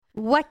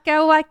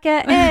Waka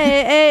waka,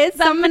 it's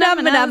it's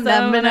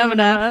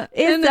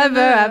ever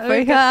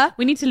Africa.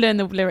 We need to learn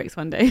the lyrics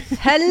one day.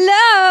 Hello.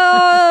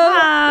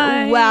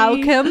 Hi.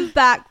 Welcome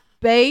back,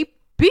 baby.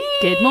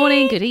 Good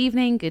morning, good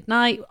evening, good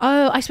night.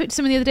 Oh, I spoke to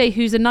someone the other day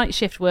who's a night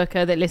shift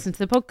worker that listens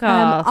to the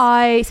podcast.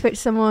 I spoke to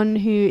someone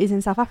who is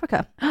in South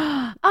Africa.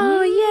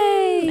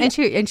 Oh, yay.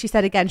 And she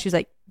said again, she was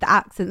like, the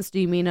accents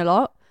do mean a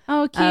lot.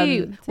 Oh,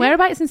 cute.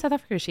 Whereabouts in South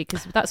Africa is she?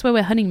 Because that's where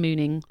we're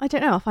honeymooning. I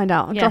don't know. I'll find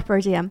out. I'll drop her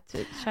a DM.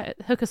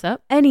 Hook us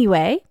up.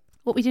 Anyway,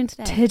 what are we doing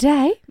today?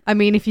 Today, I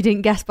mean, if you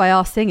didn't guess by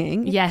our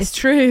singing, yes, it's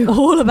true.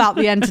 All about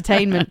the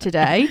entertainment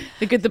today.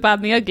 The good, the bad,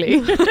 and the ugly.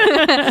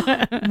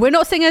 We're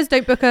not singers.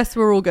 Don't book us.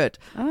 We're all good.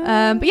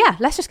 But yeah,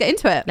 let's just get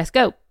into it. Let's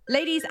go.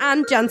 Ladies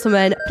and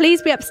gentlemen,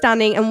 please be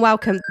upstanding and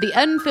welcome the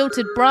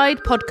Unfiltered Bride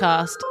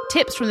podcast.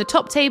 Tips from the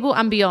top table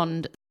and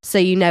beyond. So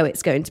you know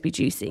it's going to be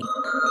juicy.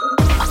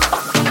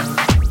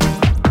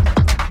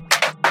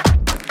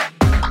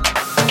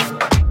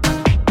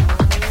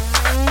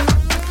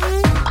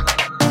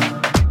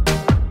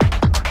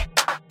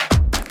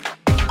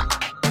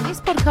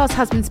 Podcast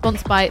has been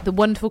sponsored by the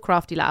wonderful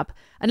Crafty Lab.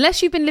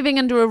 Unless you've been living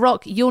under a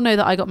rock, you'll know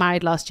that I got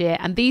married last year,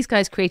 and these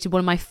guys created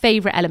one of my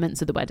favourite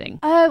elements of the wedding.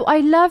 Oh, I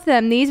love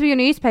them. These were your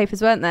newspapers,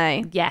 weren't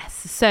they? Yes.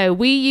 So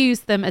we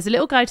used them as a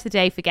little guide to the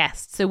day for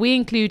guests. So we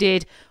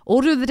included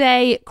order of the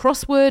day,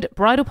 crossword,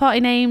 bridal party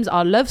names,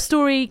 our love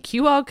story,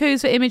 QR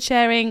codes for image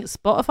sharing,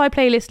 Spotify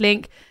playlist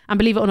link, and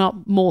believe it or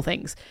not, more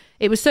things.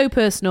 It was so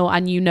personal,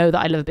 and you know that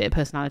I love a bit of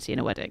personality in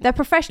a wedding. They're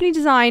professionally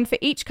designed for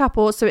each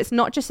couple, so it's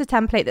not just a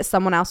template that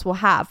someone else will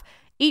have.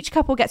 Each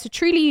couple gets a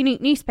truly unique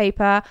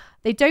newspaper.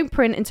 They don't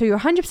print until you're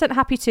 100%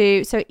 happy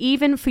to, so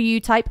even for you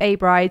type A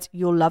brides,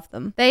 you'll love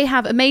them. They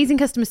have amazing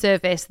customer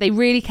service. They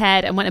really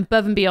cared and went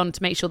above and beyond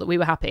to make sure that we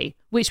were happy,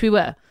 which we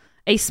were.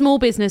 A small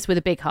business with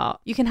a big heart.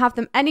 You can have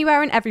them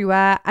anywhere and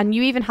everywhere, and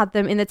you even had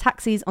them in the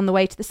taxis on the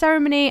way to the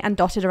ceremony and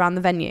dotted around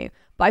the venue.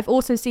 But I've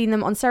also seen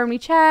them on ceremony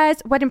chairs,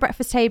 wedding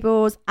breakfast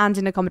tables, and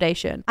in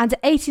accommodation. And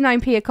at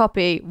 89p a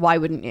copy, why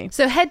wouldn't you?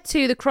 So head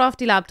to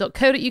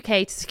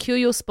thecraftylab.co.uk to secure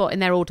your spot in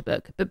their order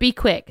book. But be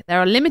quick,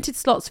 there are limited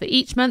slots for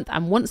each month,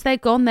 and once they're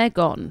gone, they're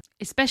gone.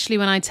 Especially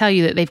when I tell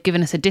you that they've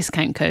given us a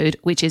discount code,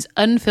 which is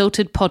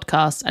Unfiltered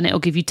Podcast, and it'll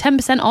give you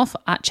 10% off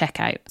at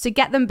checkout. So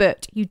get them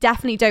booked. You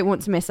definitely don't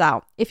want to miss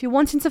out. If you're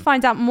wanting to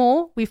find out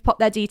more, we've popped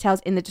their details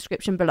in the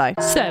description below.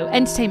 So,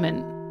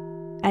 entertainment.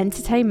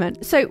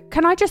 So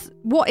can I just,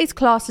 what is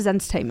classed as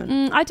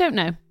entertainment? I don't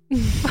know.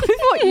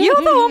 What, you're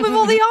the one with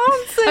all the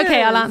answers.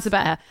 Okay, I'll answer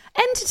better.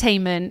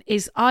 Entertainment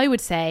is, I would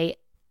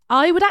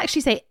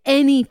actually say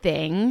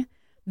anything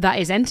that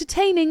is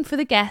entertaining for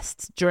the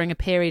guests during a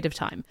period of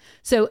time.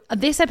 So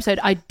this episode,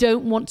 I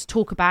don't want to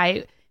talk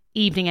about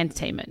evening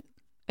entertainment.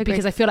 Agreed.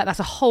 Because I feel like that's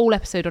a whole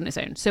episode on its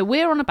own. So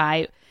we're on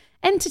about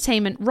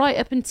entertainment right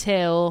up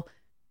until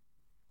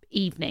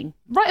evening.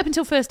 Right up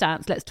until first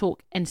dance, let's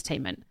talk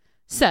entertainment.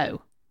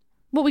 So,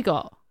 what we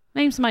got?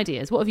 Name some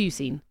ideas. What have you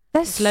seen?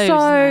 There's loads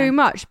so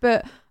much,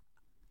 but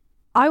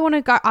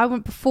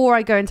before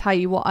I go and tell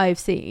you what I've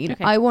seen,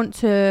 okay. I want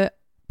to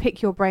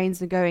pick your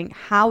brains and going,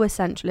 how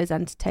essential is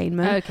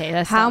entertainment? Okay,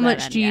 let's how start there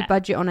much then, do you yeah.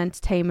 budget on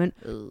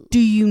entertainment? Do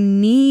you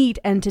need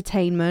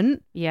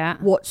entertainment? Yeah.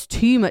 What's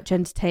too much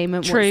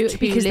entertainment? True, What's too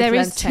because there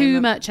little is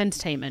too much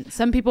entertainment.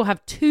 Some people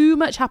have too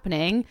much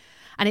happening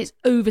and it's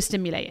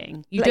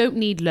overstimulating. You don't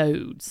need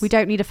loads. We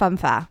don't need a fun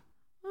fair.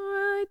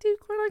 I do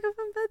quite like a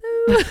fun fair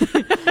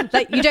though.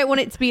 Like, you don't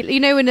want it to be, you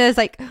know, when there's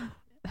like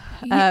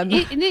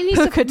it needs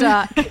hook a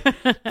duck,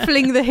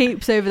 fling the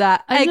heaps over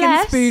that egg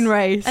and spoon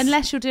race.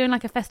 Unless you're doing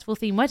like a festival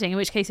themed wedding, in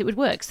which case it would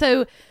work.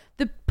 So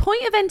the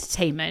point of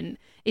entertainment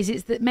is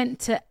it's meant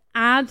to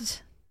add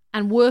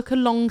and work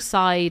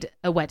alongside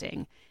a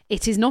wedding.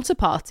 It is not a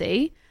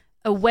party.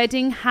 A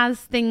wedding has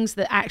things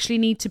that actually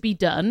need to be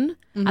done,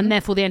 and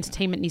therefore the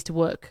entertainment needs to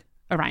work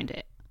around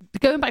it.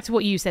 Going back to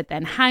what you said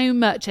then, how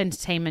much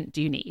entertainment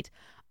do you need?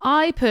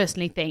 I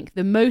personally think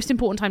the most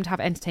important time to have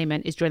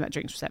entertainment is during that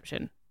drinks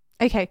reception.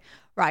 Okay,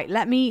 right,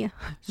 let me...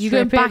 You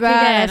going back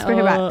again? Strip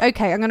it back.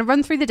 Okay, I'm going to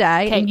run through the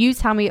day and you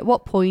tell me at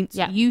what points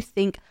you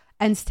think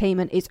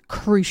entertainment is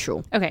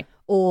crucial. Okay.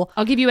 Or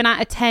I'll give you an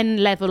out of 10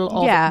 level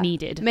of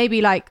needed.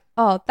 Maybe like,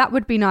 oh, that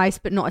would be nice,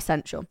 but not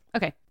essential.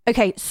 Okay.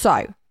 Okay,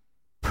 so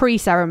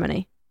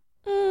pre-ceremony.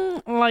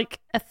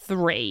 Like a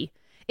 3.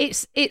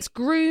 It's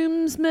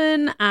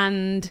groomsmen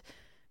and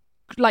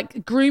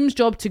like groom's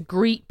job to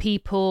greet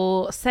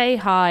people, say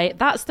hi.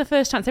 That's the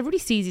first chance. Everybody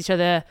sees each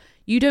other.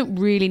 You don't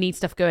really need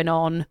stuff going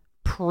on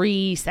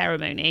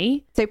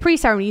pre-ceremony. So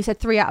pre-ceremony, you said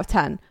 3 out of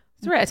 10.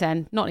 3 out of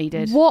 10, not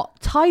needed. What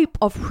type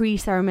of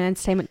pre-ceremony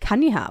entertainment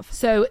can you have?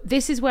 So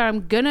this is where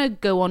I'm going to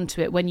go on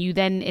to it when you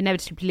then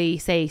inevitably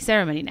say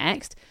ceremony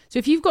next. So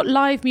if you've got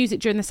live music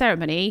during the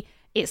ceremony,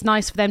 it's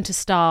nice for them to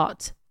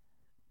start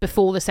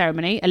before the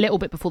ceremony, a little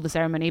bit before the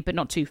ceremony, but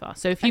not too far.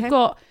 So if you've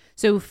got,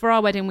 so for our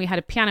wedding, we had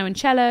a piano and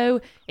cello.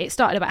 It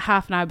started about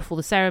half an hour before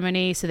the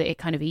ceremony so that it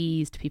kind of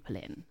eased people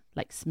in,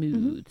 like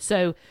smooth.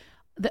 So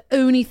the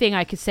only thing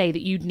I could say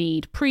that you'd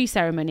need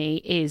pre-ceremony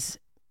is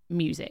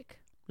music.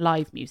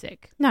 live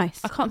music.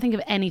 Nice. I can't think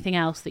of anything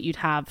else that you'd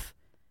have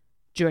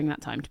during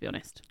that time, to be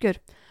honest. Good.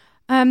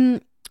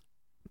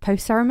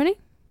 Post ceremony.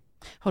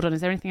 Hold on, is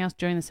there anything else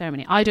during the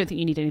ceremony? I don't think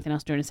you need anything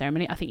else during the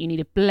ceremony. I think you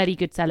need a bloody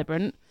good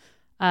celebrant,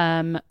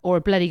 or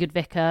a bloody good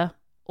vicar,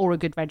 or a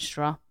good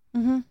registrar.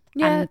 Mm-hmm.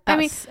 Yeah,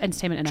 and that's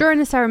entertainment enough. During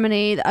the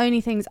ceremony, the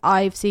only things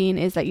I've seen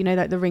is like,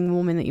 like the ring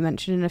warming that you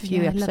mentioned in a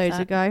few episodes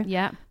ago.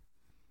 Yeah.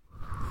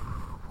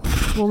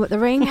 Warm at the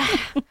ring.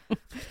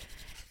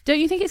 Don't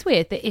you think it's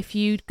weird that if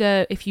you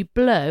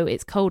blow,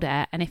 it's cold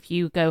air, and if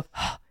you go,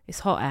 it's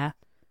hot air?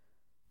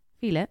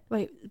 Feel it?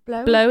 Wait,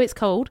 blow? Blow, it's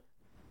cold.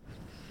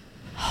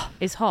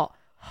 It's hot.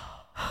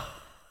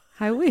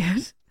 How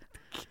weird.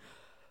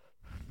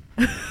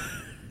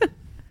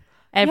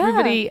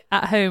 Everybody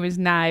at home is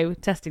now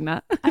testing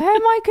that. Oh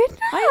my goodness.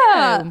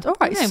 I know. All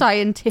right,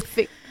 scientist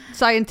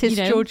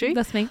Georgie.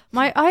 That's me.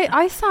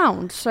 I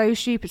sound so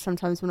stupid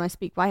sometimes when I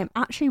speak, but I am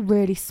actually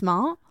really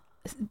smart.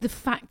 The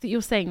fact that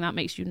you're saying that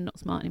makes you not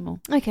smart anymore.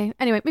 Okay,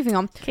 anyway, moving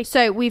on. Okay.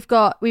 So we've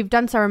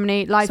done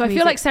ceremony, live So I music,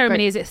 feel like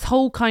ceremony great. is its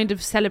whole kind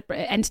of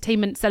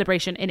entertainment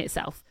celebration in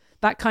itself.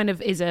 That kind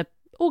of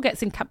all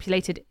gets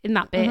encapsulated in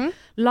that bit. Mm-hmm.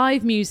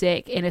 Live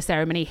music in a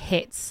ceremony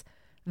hits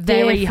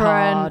very Different.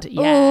 hard.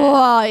 Yeah.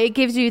 Oh, it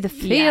gives you the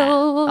feel. Yeah.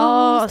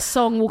 Oh,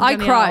 song walking I down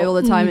the cry aisle. all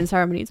the time in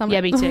ceremonies. I'm Yeah,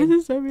 like, me too. This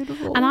is so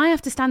beautiful. And I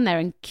have to stand there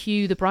and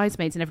cue the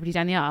bridesmaids and everybody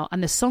down the aisle,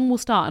 and the song will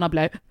start, and I'll be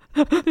like,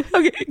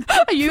 okay,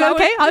 are you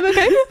okay? I'm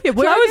okay. Yeah,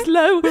 flowers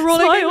low, We're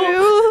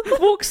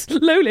rolling. walk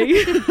slowly.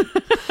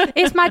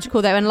 It's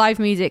magical though, and live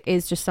music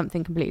is just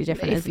something completely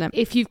different, isn't it?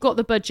 If you've got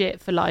the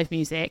budget for live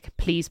music,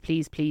 please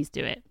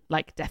do it.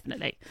 Like,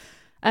 definitely.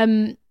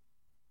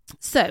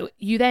 So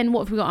you then,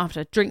 what have we got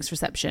after? Drinks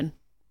reception.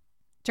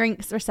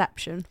 Drinks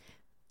reception.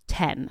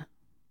 10.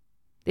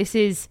 This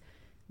is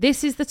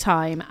the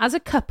time as a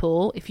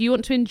couple, if you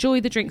want to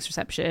enjoy the drinks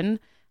reception,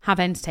 have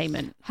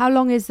entertainment. How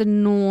long is the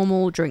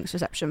normal drinks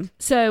reception?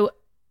 So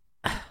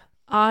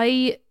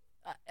it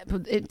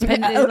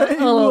depends.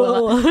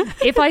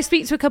 If I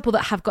speak to a couple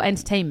that have got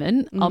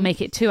entertainment, I'll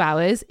make it 2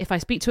 hours. If I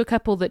speak to a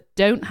couple that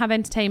don't have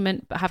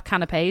entertainment but have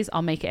canapes,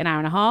 I'll make it an hour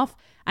and a half.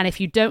 And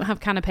if you don't have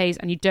canapes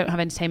and you don't have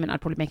entertainment,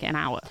 I'd probably make it an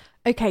hour.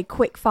 Okay,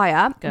 quick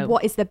fire. Go.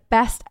 What is the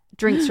best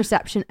drinks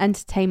reception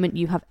entertainment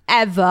you have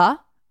ever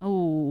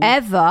seen?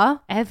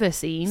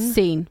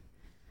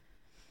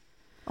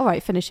 All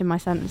right, finishing my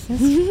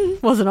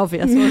sentences. Wasn't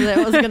obvious, was it? What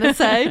I was going to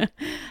say.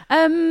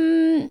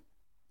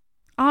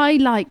 I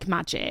like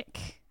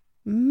magic.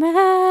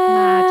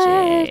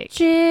 Magic.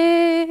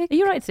 Are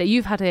you right today?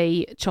 You've had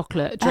a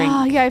chocolate drink.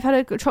 Oh, yeah, I've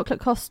had a chocolate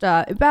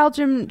Costa. A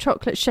Belgian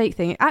chocolate shake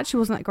thing. It actually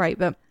wasn't that great,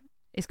 but...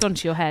 It's gone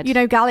to your head.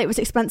 Gal, it was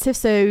expensive,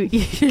 so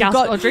Gal's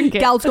got to drink it.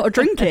 Gal's got to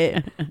drink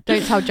it.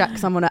 Don't tell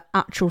Jax I'm on an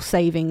actual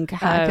saving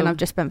hack and I've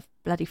just spent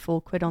bloody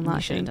 £4 on that.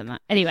 You should have done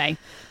that. Anyway,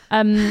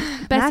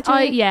 magic,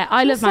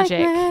 I love magic.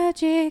 Like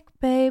magic,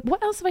 babe.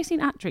 What else have I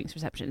seen at drinks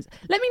receptions?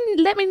 Let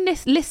me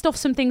list off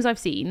some things I've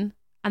seen,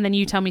 and then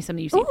you tell me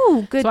something you've seen.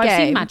 Ooh, good So game. I've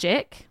seen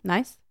magic,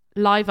 Nice.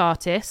 live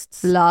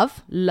artists,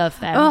 Love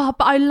them. Oh,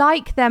 but I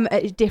like them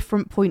at a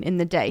different point in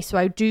the day, so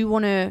I do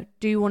want to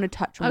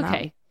touch on that.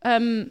 Okay.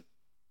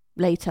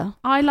 Later.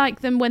 I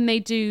like them when they're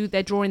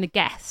drawing the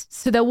guests.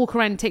 So they'll walk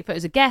around and take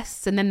photos of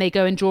guests, and then they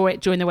go and draw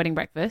it during the wedding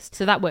breakfast.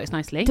 So that works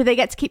nicely. Do they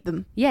get to keep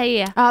them?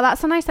 Yeah. Oh,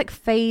 that's a nice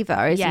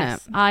favour, isn't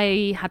Yes, it?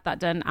 I had that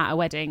done at a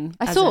wedding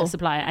as saw. a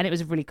supplier, and it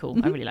was really cool.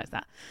 I really liked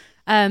that.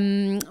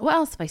 What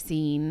else have I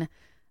seen?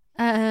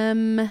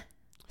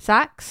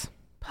 Sax.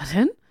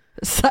 Pardon?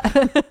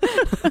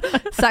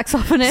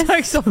 Saxophonist.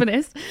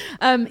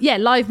 Saxophonist. Yeah,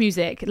 live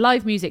music.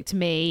 Live music to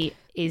me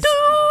is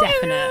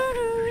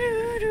definite.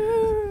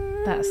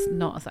 That's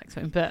not a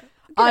saxophone, but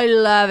I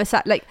love a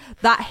sax. Like,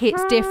 that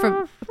hits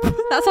different.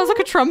 That sounds like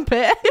a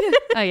trumpet.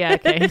 Oh yeah,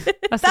 okay.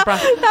 That's the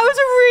brass. That was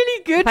a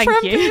really good Thank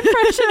trumpet you.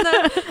 impression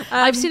though.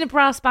 I've seen a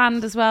brass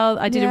band as well.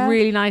 I did Yeah. a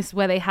really nice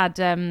where they had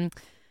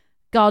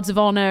guards of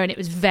honor, and it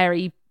was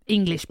very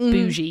English,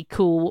 bougie,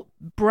 cool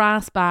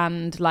brass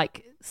band,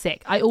 like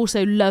sick. I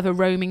also love a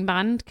roaming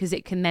band because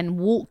it can then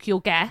walk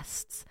your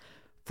guests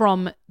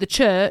from the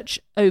church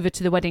over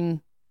to the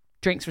wedding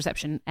drinks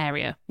reception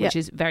area, which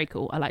is very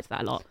cool. I liked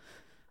that a lot.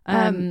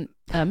 Drinks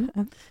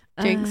again.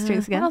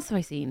 What else have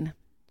I seen?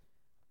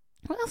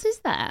 What else is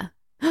there?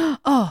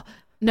 Oh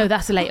no,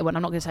 that's a later one.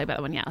 I'm not going to tell you about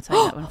that one yet. I'll tell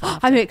you that one.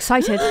 After. I'm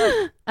excited.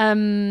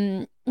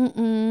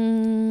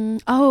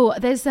 Oh,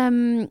 there's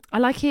I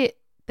like it.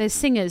 There's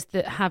singers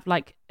that have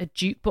like a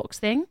jukebox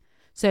thing.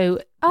 So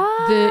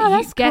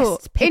that's guests cool.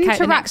 pick out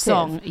the next Interactive.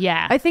 song.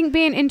 Yeah. I think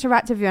being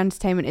interactive with your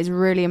entertainment is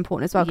really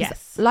important as well. 'Cause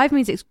Yes. live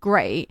music's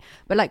great,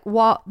 but like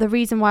the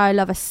reason why I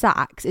love a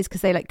sax is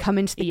because they like come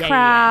into the Yeah,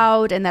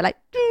 crowd and they're like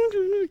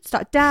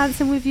start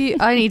dancing with you.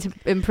 I need to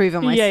improve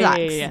on my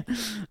sax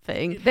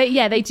thing.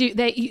 They do.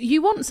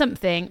 You want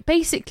something.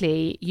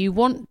 Basically, you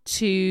want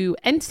to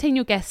entertain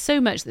your guests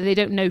so much that they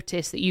don't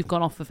notice that you've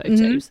gone off for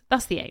photos.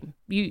 That's the aim.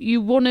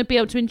 You want to be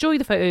able to enjoy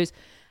the photos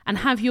and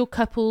have your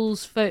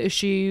couple's photo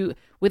shoot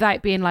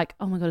without being like,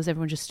 oh my God, has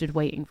everyone just stood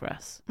waiting for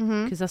us?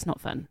 Because that's not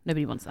fun.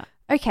 Nobody wants that.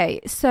 Okay,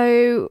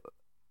 so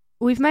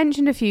we've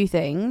mentioned a few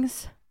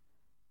things,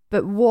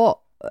 but what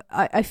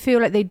I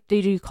feel like they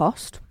do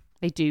cost.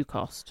 They do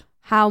cost.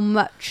 How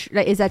much?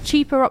 Like, is there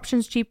cheaper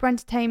options, cheaper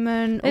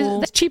entertainment?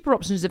 There's cheaper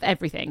options of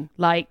everything.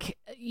 Like,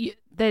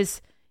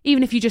 there's,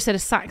 even if you just said a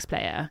sax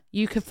player,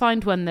 you could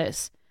find one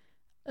that's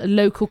a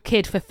local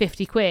kid for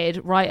 50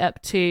 quid, right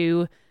up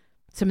to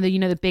some of the,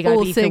 the big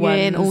all Ibiza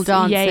singing, ones. all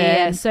dancing.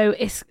 Yeah. So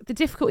it's the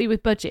difficulty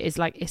with budget is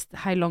like, it's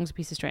how long's a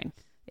piece of string.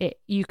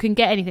 You can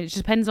get anything. It just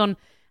depends on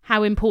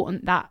how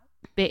important that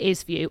bit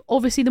is for you.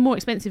 Obviously, the more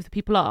expensive the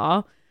people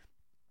are,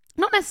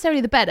 not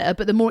necessarily the better,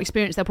 but the more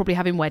experience they'll probably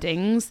have in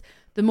weddings,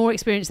 the more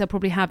experience they'll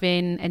probably have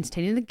in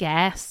entertaining the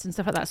guests and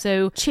stuff like that.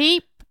 So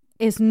cheap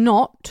is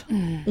not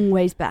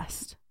always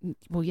best.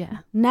 Well, yeah.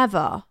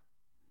 Never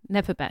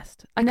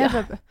best.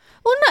 Never.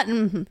 Well,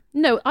 not.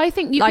 No, I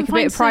think you like can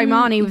a bit find of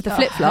Primani with the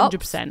flip-flops.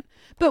 100%.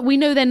 But we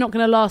know they're not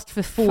going to last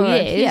for 4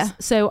 years. Yeah.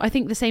 So I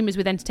think the same as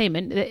with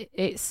entertainment.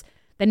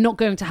 They're not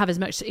going to have as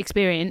much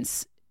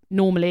experience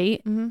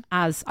normally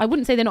as, I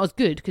wouldn't say they're not as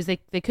good, because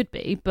they could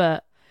be,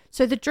 but...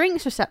 So the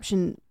drinks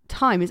reception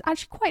time is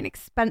actually quite an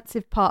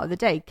expensive part of the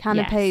day.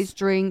 Canapes,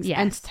 drinks,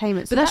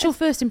 entertainment. So but that's your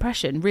first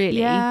impression, really.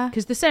 Yeah.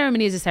 Because the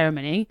ceremony is a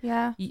ceremony.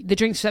 Yeah. The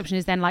drinks reception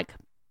is then like,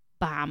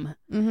 bam.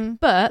 Mm-hmm.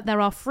 But there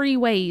are free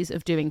ways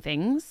of doing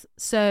things.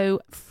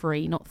 So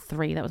free, not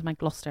three. That was my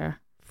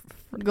Gloucester.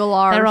 There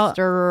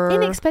are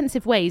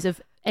inexpensive ways of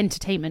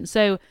entertainment.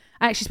 So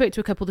I actually spoke to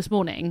a couple this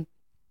morning,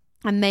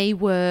 and they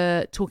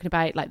were talking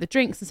about like the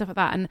drinks and stuff like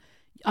that. And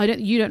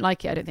you don't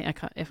like it. I don't think I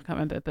can't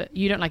remember, but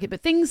you don't like it.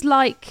 But things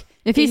like,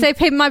 if you say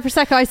pimp my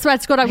prosecco, I swear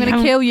to God, I'm going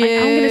to kill you.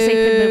 I'm going to say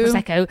pimp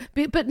my prosecco,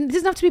 but it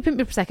doesn't have to be pimp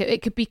my prosecco.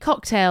 It could be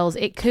cocktails.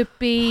 It could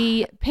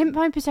be pimp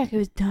my prosecco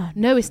is done.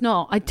 No, it's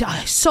not. I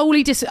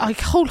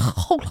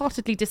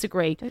wholeheartedly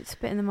disagree. Don't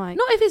spit in the mic.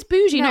 Not if it's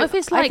bougie. Not if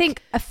it's like, I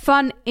think a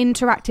fun,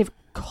 interactive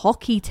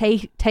cocky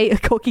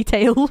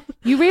tail.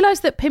 You realise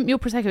that Pimp Your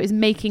Prosecco is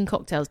making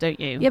cocktails, don't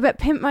you? Yeah, but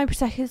Pimp My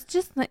Prosecco is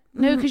just like,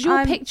 no, because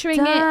you're picturing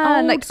it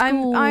old like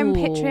school. I'm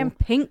picturing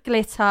pink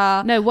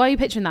glitter. No, why are you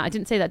picturing that? I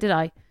didn't say that, did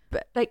I?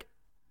 But like,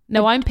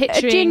 no, I'm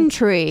picturing a gin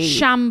tree,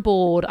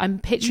 Chambord. I'm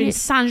picturing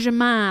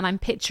Saint-Germain. I'm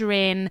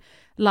picturing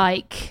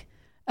like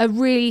a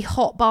really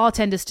hot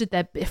bartender stood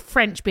there,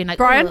 French, being like,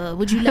 Brian,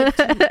 would you like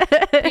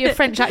to put your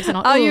French accent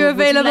on? Are you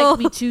available? Would you like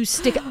me to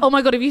stick? Oh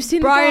my God, have you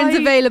seen Brian's the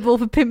guy? available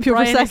for Pimp Your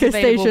Prosecco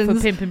stations. For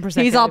Pimp and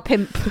Prosecco. He's our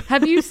pimp.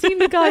 Have you seen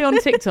the guy on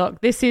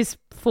TikTok? This is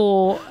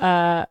for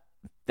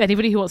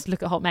anybody who wants to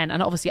look at hot men,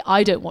 and obviously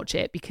I don't watch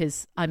it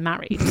because I'm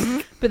married.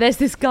 But there's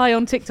this guy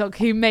on TikTok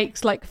who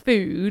makes like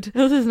food.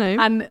 What's his name?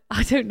 And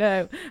I don't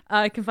know.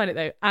 I can find it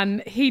though.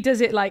 And he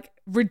does it like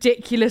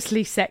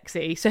ridiculously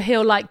sexy. So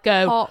he'll like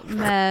go hot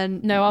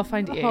man. No, I'll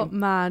find it. Hot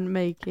man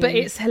making. But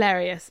it's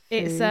hilarious.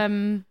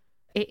 Food.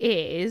 It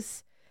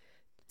is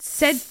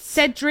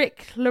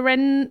Cedric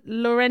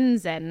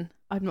Lorenzen.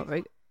 I'm not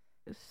very.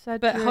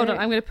 Cedric. But hold on,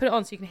 I'm going to put it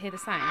on so you can hear the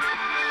sounds.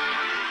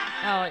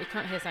 Oh, you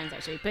can't hear sounds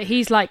actually. But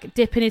he's like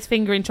dipping his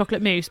finger in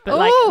chocolate mousse, but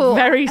like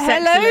very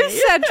sexy. Hello,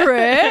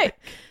 Cedric.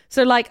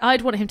 So like,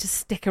 I'd want him to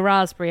stick a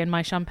raspberry in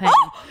my champagne.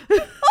 He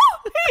just.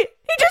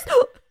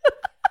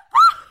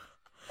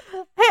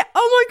 Hey, oh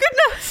my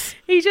goodness!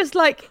 He just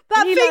like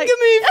that finger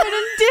moving and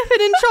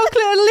dipping in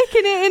chocolate and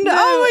licking it in. No.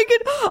 Oh my god!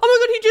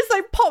 He just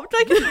like popped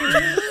like.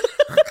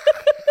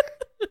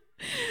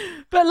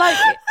 But like,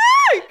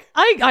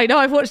 I know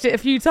I've watched it a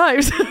few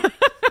times.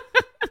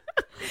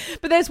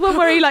 But there's one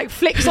where he like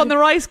flicks on the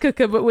rice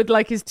cooker, but with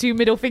like his two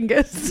middle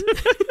fingers. Someone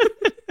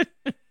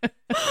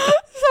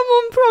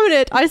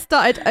prominent. I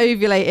started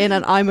ovulating,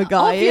 and I'm a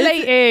guy.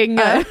 Ovulating.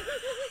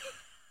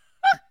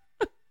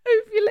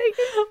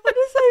 Ovulating. What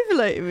does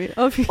ovulating mean?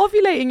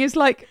 Ovulating is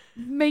like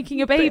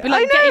making a baby,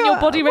 like getting your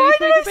body ready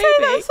to make a baby. Why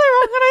did I say that so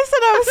wrong when I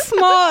said I was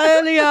smart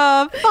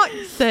earlier?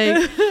 Fuck's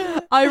sake.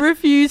 I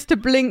refuse to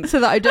blink so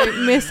that I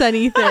don't miss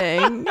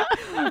anything.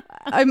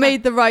 I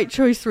made the right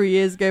choice 3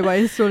 years ago by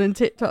installing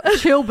TikTok.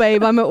 Chill,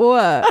 babe, I'm at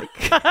work.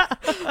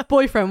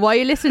 Boyfriend, why are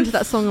you listening to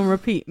that song on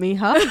repeat, me,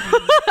 huh?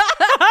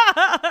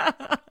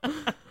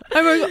 Oh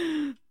my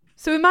God.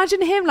 So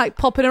imagine him like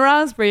popping a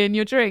raspberry in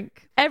your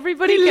drink.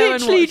 Everybody he go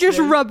literally and just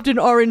this. Rubbed an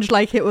orange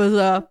like it was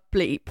a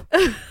bleep.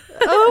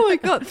 Oh my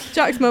God.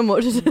 Jack's mum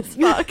watches this.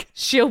 Fuck.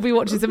 She'll be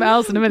watching something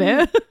else in a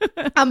minute.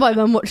 And my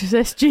mum watches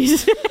this.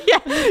 Jesus. Yeah.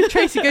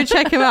 Tracy, go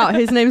check him out.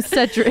 His name's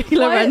Cedric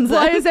Lorenzo.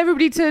 Why has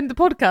everybody turned the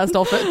podcast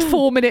off at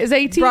 4 minutes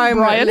 18? Brian.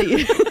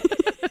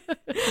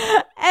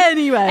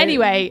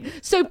 Anyway,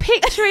 so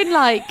picturing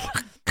like...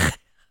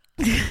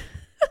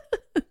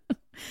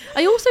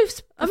 I also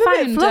found... a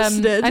bit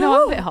flustered. I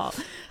know, I'm a bit hot.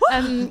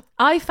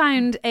 I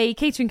found a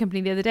catering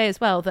company the other day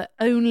as well that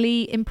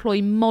only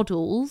employ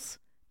models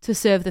to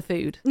serve the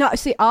food. No,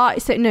 see, no, right.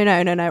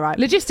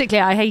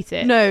 Logistically, I hate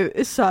it. No,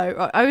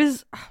 so I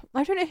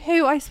don't know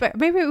who I spoke.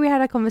 Maybe we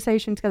had a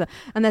conversation together,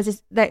 and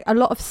there's a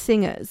lot of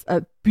singers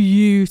are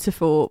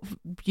beautiful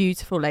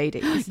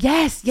ladies.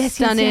 Yes,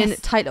 stunning,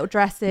 tight little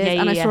dresses.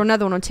 And I saw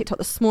another one on TikTok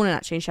this morning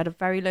actually, and she had a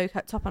very low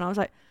cut top, and I was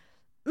like,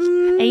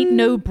 ain't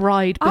no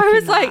bride. I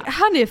was like,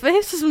 honey, if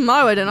this is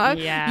my wedding,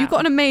 you've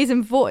got an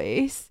amazing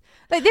voice.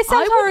 Like, this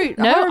sounds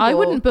horrible. No, I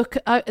wouldn't book.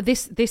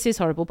 This is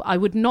horrible, but I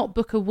would not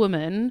book a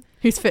woman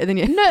who's fitter than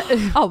you. No.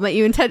 Oh, mate,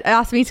 you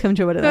asked me to come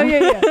to a wedding. Oh,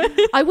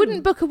 yeah. I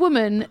wouldn't book a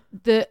woman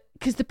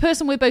because the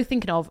person we're both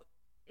thinking of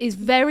is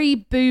very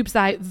boobs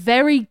out,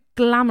 very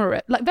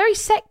glamorous, like very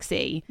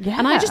sexy. Yeah.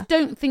 And I just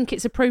don't think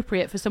it's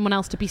appropriate for someone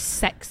else to be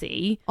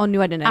sexy on your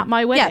wedding day. at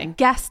my wedding. Yeah,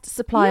 guest,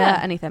 supplier,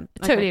 anything.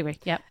 Totally agree.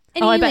 Yeah.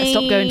 Oh, I better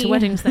stop going to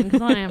weddings then,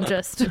 because I am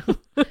just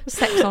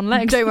sex on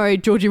legs. Don't worry,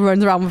 Georgie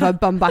runs around with her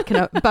bum back and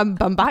her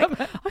bum back.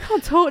 I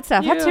can't talk,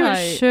 Steph. I had too much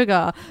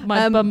sugar.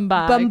 My bum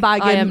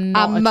bag. I am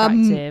not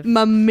attractive.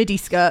 Mum midi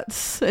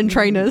skirts and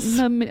trainers.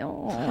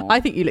 I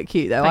think you look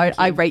cute though.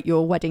 I rate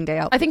your wedding day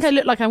outfits. I think I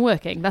look like I'm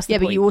working. That's the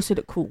point. But you also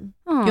look cool.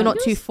 Oh, you're not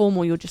too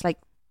formal. You're just like,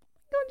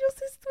 God, you're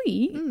so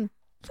sweet.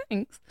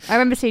 Thanks. I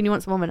remember seeing you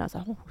once a woman. I was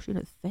like, oh, she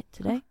looks fit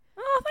today.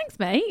 Oh, thanks,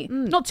 mate.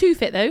 Not too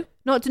fit though.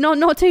 Not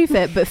too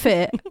fit, but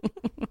fit.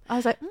 I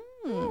was like,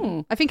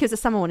 I think it was a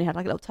summer one. He had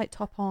like a little tight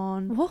top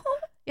on. What?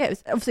 Yeah, it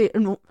was obviously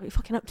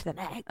fucking up to the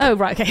neck. Oh,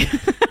 right, okay.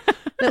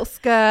 Little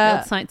skirt,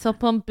 little tight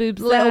top on, boobs,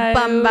 little out,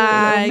 bum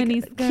bag,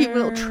 little cute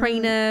little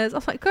trainers. I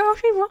was like, girl,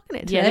 she's rocking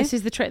it today. Yeah, this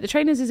is the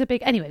trainers is a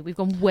big. Anyway, we've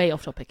gone way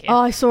off topic here. Oh,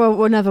 I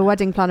saw another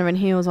wedding planner in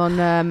heels on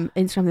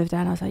Instagram the other day,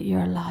 and I was like,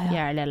 you're a liar.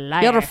 You're a little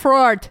liar. You're a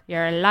fraud.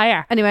 You're a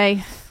liar.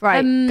 Anyway,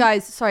 right,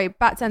 guys, sorry,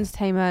 back to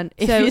entertainment.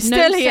 If so you're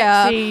still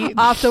here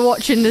after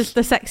watching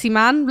the sexy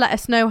man, let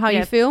us know how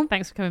you feel.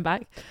 Thanks for coming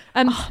back.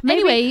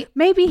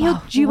 Maybe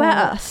he'll duet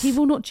us. He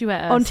will not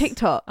duet us on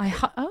TikTok. He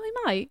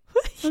might.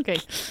 Okay.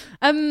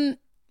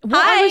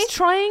 What I was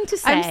trying to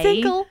say, I'm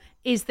single,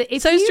 is that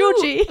if so's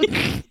Georgie.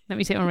 Let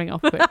me take my ring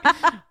off quick.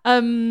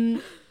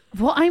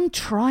 What I'm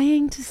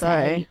trying to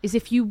say is,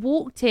 if you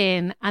walked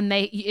in and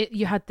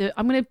you had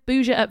I'm going to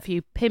bouge it up for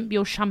you, pimp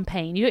your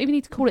champagne. You don't even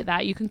need to call it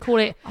that. You can call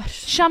it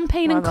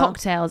champagne and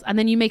cocktails, and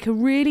then you make a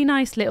really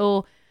nice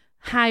little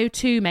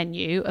how-to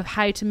menu of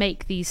how to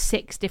make these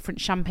 6 different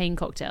champagne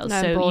cocktails.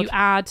 No, so you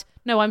add.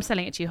 No, I'm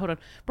selling it to you. Hold on,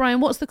 Brian.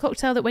 What's the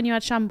cocktail that when you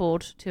add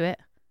Chambord to it?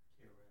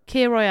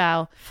 Kir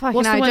Royale.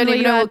 Fucking hell, I don't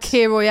even know what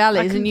Kir Royale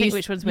is, and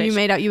you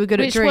made out you were good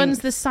at drinks. Which one's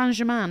the Saint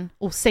Germain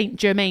or Saint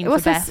Germain for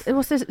Beth?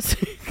 What's this?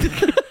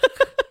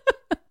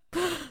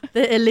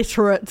 The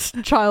illiterate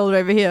child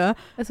over here.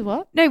 That's a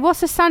what? No,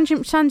 what's a Saint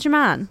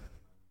Germain?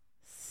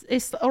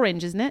 It's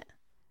orange, isn't it?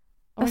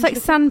 That's like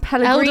San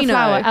Pellegrino.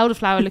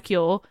 Elderflower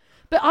liqueur.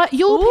 But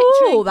you're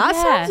picturing... that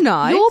sounds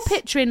nice. You're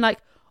picturing like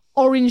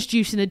orange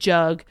juice in a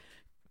jug.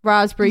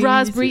 Raspberry,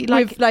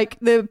 with like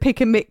the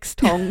pick and mix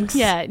tongs.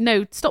 Yeah,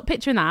 no, stop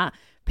picturing that.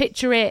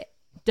 Picture it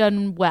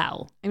done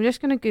well. I'm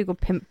just going to Google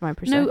pimp my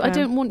Prosecco. No, I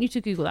don't want you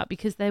to Google that,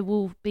 because there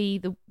will be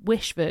the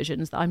Wish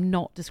versions that I'm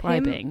not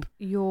describing. Pimp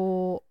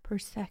your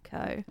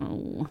Prosecco.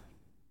 Oh.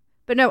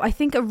 But no, I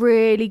think a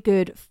really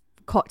good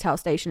cocktail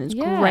station is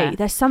great.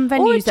 There's some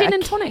venues that are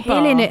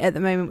killing it at the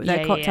moment with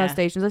their cocktail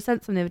stations. I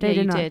sent some the other day,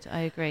 didn't I?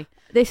 I agree.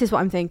 This is what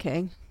I'm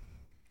thinking.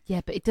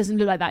 Yeah, but it doesn't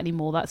look like that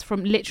anymore. That's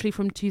literally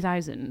from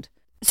 2000.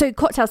 So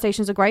cocktail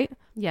stations are great.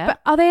 Yeah.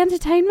 But are they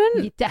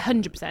entertainment?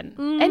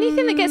 100%.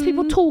 Anything that gets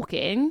people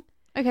talking.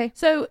 Okay.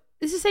 So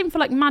it's the same for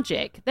like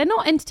magic. They're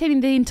not entertaining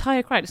the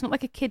entire crowd. It's not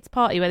like a kid's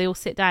party where they all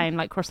sit down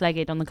like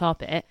cross-legged on the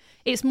carpet.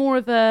 It's more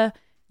of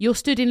you're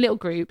stood in little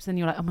groups and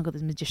you're like, oh my God,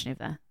 there's a magician over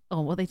there.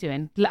 Oh, what are they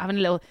doing? Having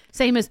a little,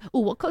 same as, oh,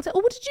 what cocktail? Oh,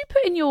 what did you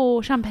put in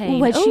your champagne?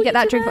 Where did you get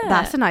that drink from?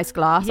 That's a nice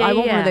glass. I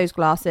want one of those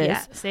glasses.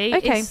 Yeah, see?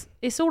 Okay.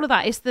 It's all of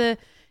that.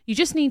 You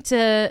just need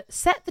to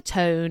set the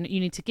tone. You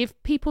need to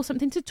give people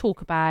something to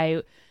talk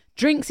about.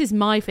 Drinks is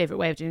my favourite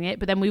way of doing it,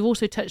 but then we've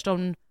also touched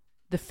on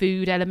the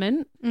food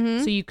element.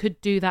 Mm-hmm. So you could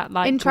do that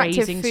like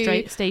grazing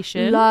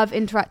station. Love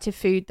interactive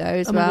food though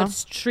as well.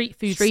 Street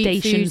food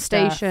stations.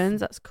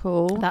 That's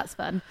cool. That's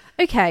fun.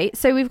 Okay,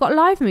 so we've got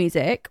live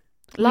music.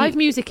 Live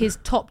music is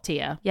top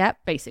tier. Yep.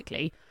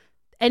 Basically.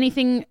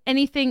 Anything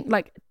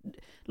like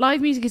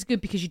live music is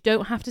good because you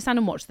don't have to stand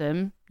and watch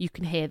them. You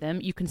can hear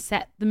them. You can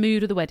set the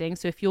mood of the wedding.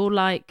 So if you're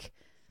like,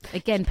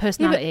 again,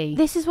 personality. Yeah,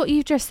 this is what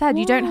you've just said.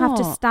 What? You don't have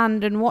to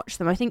stand and watch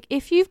them. I think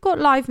if you've got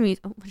live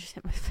music... Oh, I just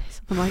hit my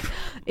face. I'm like,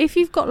 if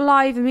you've got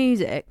live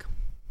music...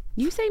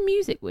 You say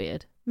music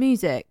weird.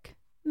 Music.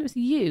 No, it's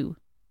you.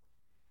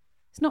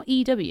 It's not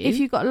EW. If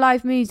you've got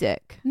live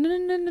music.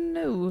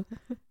 No.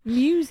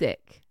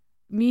 Music.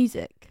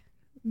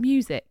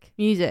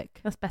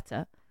 That's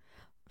better.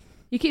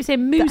 You keep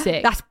saying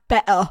music. That's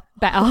better.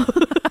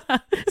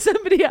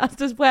 Somebody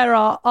asked us where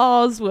our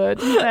R's were,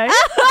 didn't they?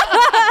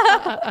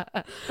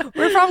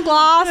 We're from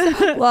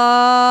Glasgow.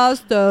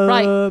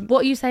 Right.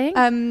 What are you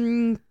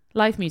saying?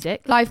 Live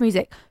music.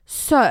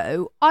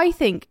 So I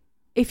think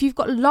if you've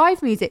got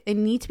live music, they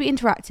need to be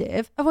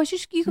interactive. Otherwise,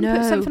 you can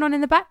put something on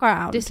in the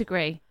background.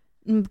 Disagree.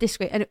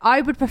 And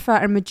I would prefer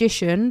a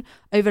magician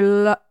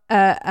over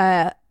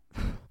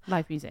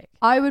live music.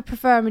 I would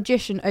prefer a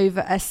magician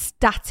over a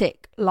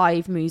static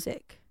live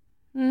music.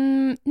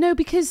 No,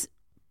 because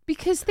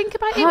think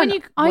about it when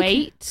you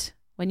wait.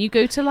 when you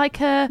go to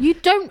like a... You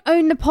don't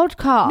own the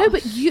podcast. No,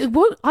 but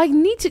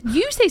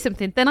you say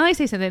something, then I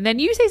say something, then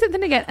you say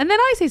something again, and then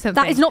I say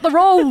something. That is not the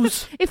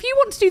roles. If you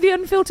want to do the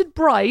unfiltered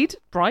bride,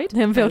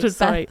 The unfiltered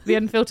Beth. the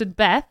unfiltered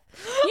Beth.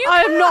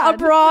 I am not a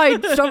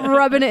bride. Stop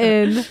rubbing it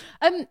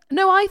in.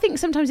 No, I think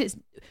sometimes it's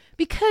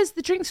because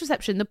the drinks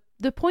reception,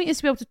 the point is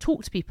to be able to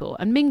talk to people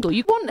and mingle.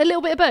 You want a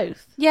little bit of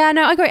both. Yeah,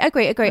 no, I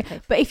agree. Okay.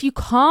 But if you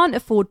can't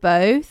afford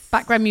both,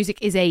 Background music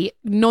is a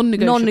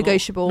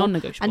non-negotiable.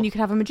 and you can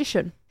have a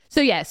magician.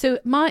 So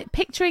my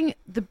picturing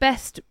the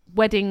best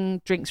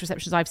wedding drinks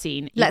receptions I've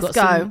seen. Let's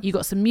go. You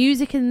got some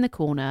music in the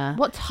corner.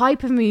 What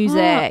type of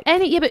music?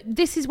 But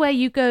this is where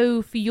you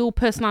go for your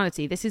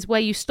personality. This is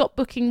where you stop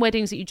booking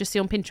weddings that you just see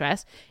on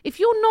Pinterest. If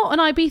you're not an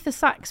Ibiza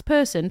sax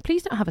person,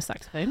 please don't have a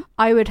saxophone.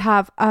 I would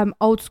have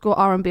old school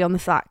R&B on the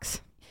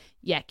sax.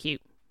 Yeah,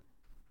 cute.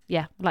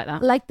 Yeah, like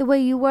that. Like the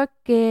way you work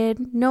it,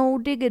 no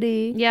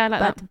diggity. Yeah, I like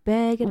but that.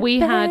 Beg it, We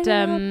beg had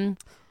it.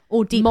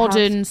 Or deep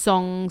modern house.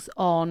 songs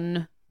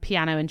on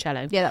piano and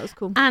cello. Yeah, that was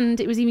cool. And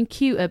it was even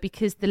cuter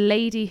because the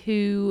lady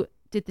who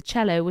did the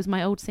cello was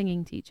my old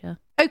singing teacher.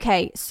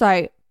 Okay,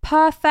 so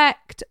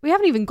perfect. We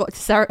haven't even got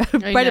to bread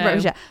and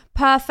breakfast yet.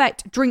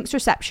 Perfect drinks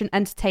reception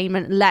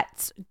entertainment.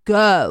 Let's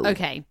go.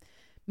 Okay,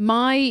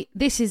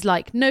 this is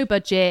like no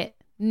budget,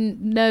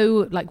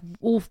 no like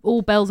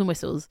all bells and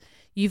whistles.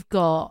 You've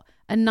got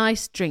a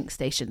nice drink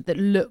station that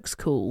looks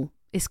cool.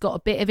 It's got a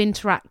bit of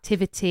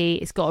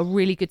interactivity. It's got a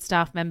really good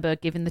staff member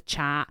giving the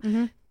chat.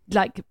 Mm-hmm.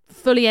 Like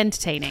fully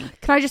entertaining.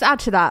 Can I just add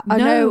to that?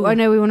 No. I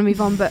know we want to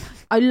move on, but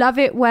I love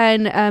it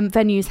when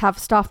venues have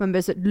staff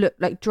members that look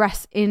like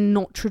dress in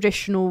not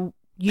traditional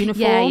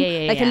uniform,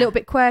 a little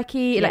bit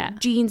quirky, like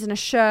jeans and a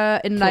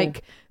shirt, and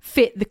like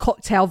fit the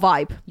cocktail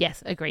vibe.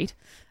 Yes, agreed.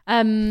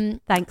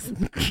 Thanks.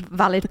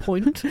 Valid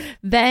point.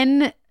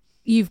 Then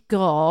you've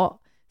got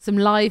some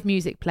live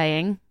music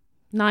playing,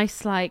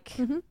 nice like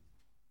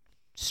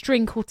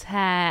string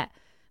quartet.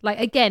 Like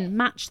again,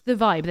 match the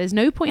vibe. There's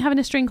no point having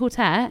a string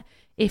quartet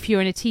if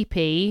you're in a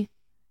TP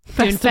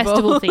doing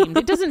festival themed.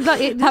 It doesn't like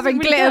it having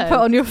really glitter put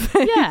on your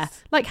face. Yeah,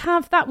 like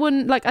have that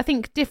one. Like I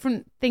think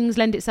different things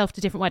lend itself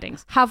to different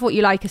weddings. Have what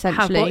you like,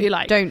 essentially. Have what you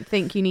like. Don't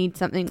think you need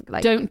something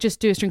like. Don't just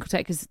do a string quartet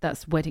because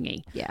that's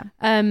wedding-y. Yeah.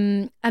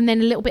 And then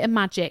a little bit of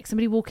magic.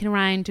 Somebody walking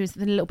around doing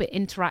something a little bit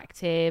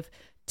interactive.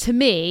 To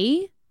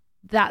me,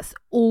 that's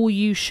all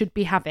you should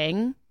be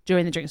having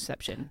during the drinks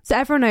reception. So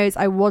everyone knows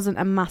I wasn't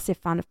a massive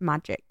fan of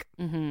magic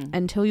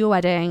until your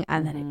wedding,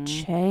 and then it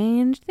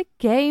changed the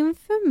game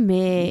for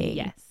me.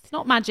 Yes. It's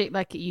not magic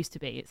like it used to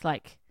be. It's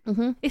like,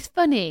 it's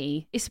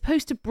funny. It's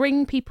supposed to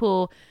bring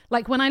people,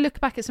 like when I look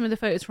back at some of the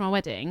photos from our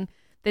wedding,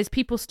 there's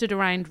people stood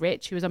around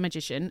Rich, who was our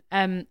magician,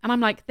 and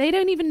I'm like, they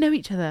don't even know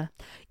each other.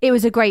 It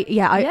was a great,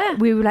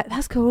 we were like,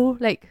 that's cool.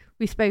 Like,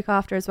 we spoke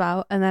after as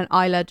well, and then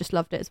Isla just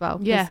loved it as well.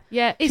 Yeah.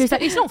 It's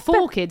like, it's not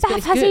for kids, but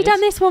it's has good. he done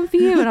this one for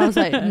you? And I was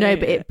like, no,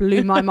 but it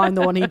blew my mind,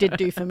 the one he did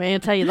do for me, I'll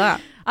tell you that.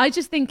 I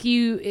just think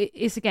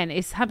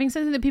it's having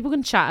something that people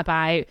can chat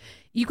about.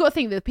 You've got to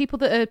think that the people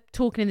that are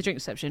talking in the drink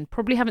reception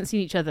probably haven't seen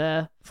each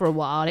other for a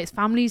while. It's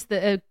families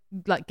that are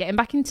like getting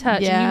back in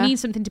touch, and you need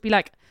something to be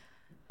like,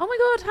 oh my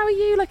God, how are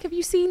you? Like, have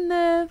you seen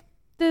the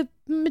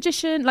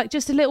magician? Like,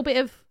 just a little bit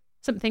of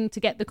something to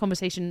get the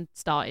conversation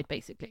started,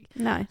 basically.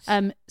 Nice.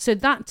 So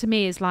that to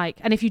me is like,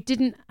 and if you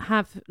didn't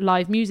have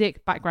live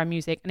music, background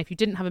music, and if you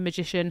didn't have a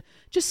magician,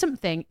 just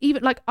something,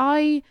 even like,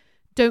 I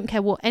don't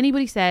care what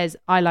anybody says,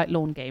 I like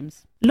lawn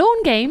games.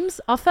 Lawn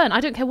games are fun. I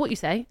don't care what you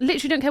say.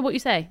 Literally don't care what you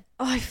say.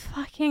 Oh, I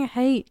fucking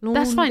hate lawn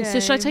That's fine. games. So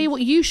should I tell you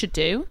what you should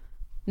do?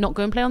 Not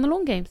go and play on the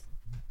lawn games.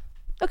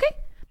 Okay?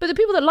 But the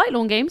people that like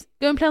lawn games,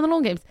 go and play on the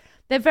lawn games.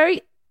 They're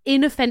very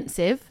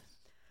inoffensive.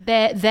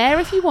 They're there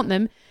if you want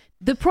them.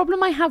 The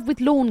problem I have with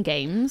lawn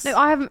games... No,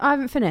 I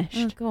haven't finished.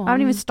 Oh, go on. I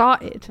haven't even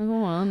started.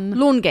 Go on.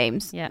 Lawn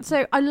games. Yeah.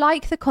 So I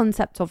like the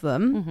concept of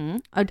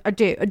them. I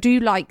do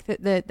like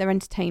that they're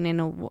entertaining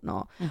or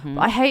whatnot.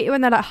 But I hate it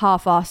when they're like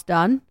half-assed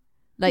done.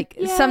 Like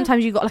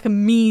sometimes you've got like a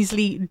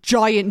measly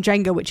giant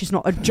Jenga, which is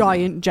not a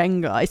giant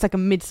Jenga. It's like a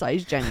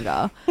mid-sized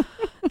Jenga.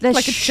 There's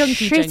like a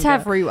chunky shit Jenga.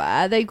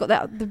 everywhere. They've got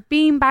the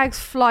bean bags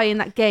fly in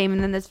that game,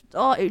 and then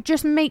it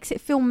just makes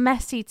it feel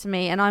messy to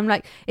me. And I'm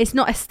like, it's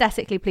not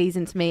aesthetically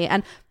pleasing to me.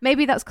 And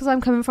maybe that's because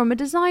I'm coming from a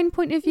design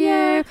point of view.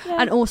 Yeah.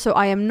 And also,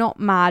 I am not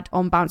mad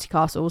on bouncy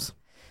castles.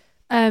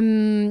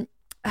 I'm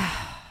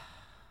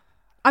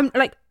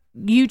like,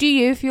 you do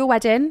you for your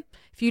wedding.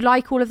 If you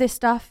like all of this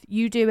stuff,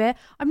 you do it.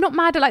 I'm not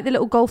mad at like the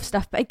little golf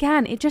stuff, but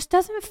again, it just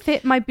doesn't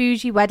fit my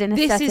bougie wedding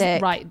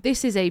aesthetic.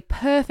 This is a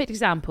perfect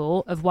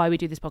example of why we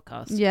do this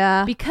podcast.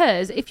 Yeah.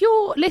 Because if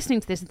you're listening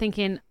to this and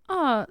thinking,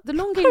 the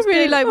lawn games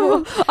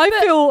I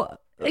feel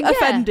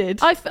offended.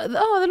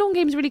 The lawn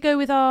games really go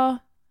with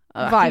our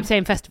I keep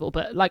saying festival,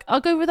 but like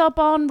I'll go with our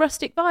barn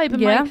rustic vibe,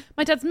 and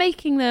my dad's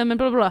making them and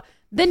blah blah blah.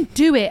 then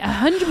do it.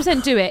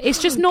 100% do it. It's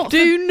just not.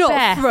 Do for not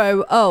Beth.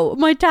 throw. Oh,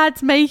 my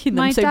dad's making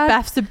them, My so dad-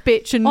 Beth's a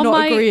bitch and On not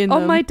my agreeing them.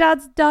 on my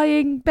dad's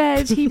dying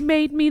bed, he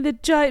made me the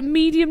giant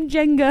medium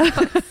Jenga.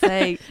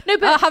 Say, No,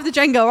 but I'll have the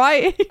Jenga,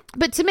 right?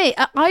 But to me,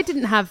 I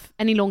didn't have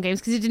any lawn games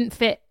because it didn't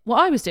fit what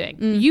I was doing.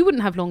 You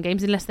wouldn't have lawn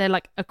games unless they're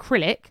like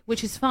acrylic,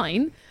 which is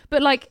fine.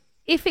 But like,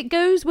 if it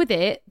goes with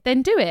it,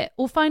 then do it,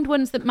 or find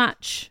ones that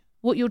match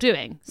what you're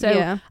doing. So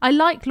Yeah. I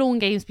like lawn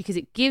games because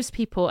it gives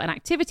people an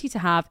activity to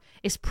have.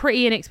 It's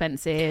pretty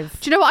inexpensive.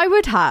 Do you know what I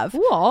would have?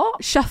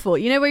 What? Shuffle.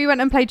 You know where you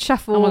went and played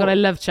shuffle? Oh my god, I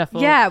love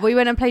shuffle. Yeah, we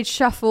went and played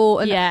shuffle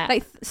and Yeah.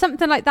 like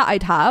something like that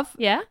I'd have.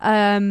 Yeah.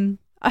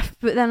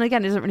 But then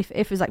again, it doesn't really.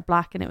 If it was like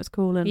black and it was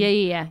cool and Yeah.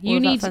 all You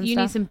of that need fun you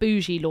stuff. need some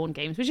bougie lawn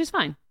games, which is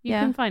fine. You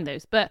Yeah. can find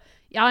those. But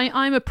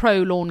I'm a pro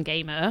lawn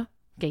gamer.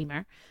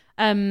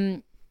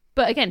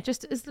 But again,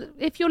 just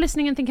if you're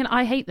listening and thinking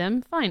I hate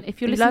them, fine.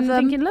 If you're You listening love and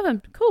them. thinking love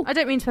them, cool. I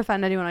don't mean to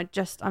offend anyone.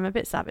 I'm a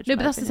bit savage. No, in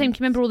but my that's the same. opinion. Do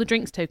you remember all the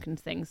drinks tokens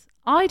things?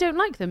 I don't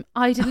like them.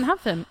 I didn't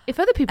have them. If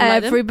other people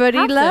like them, Everybody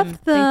have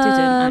loved them. They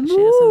didn't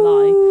actually. That's a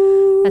lie.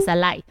 Ooh. That's a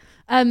lie.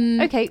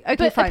 Okay,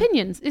 but fine.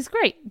 opinions is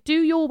great.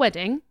 Do your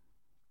wedding.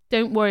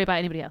 Don't worry about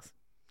anybody else.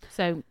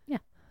 So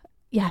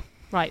Yeah.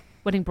 Right.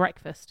 Wedding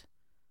breakfast.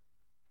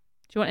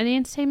 Do you want any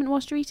entertainment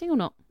whilst you're eating or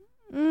not?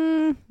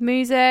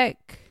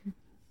 Music.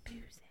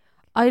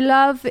 I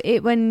love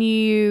it when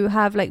you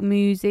have like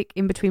music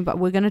in between, but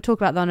we're going to talk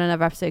about that on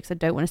another episode because I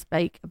don't want to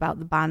speak about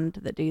the band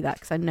that do that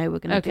because I know we're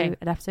going to Okay. do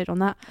an episode on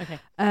that. Okay.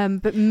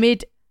 But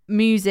mid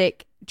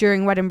music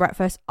during wedding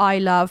breakfast, I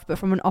love, but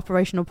from an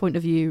operational point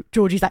of view,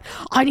 Georgie's like,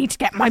 I need to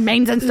get my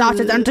mains and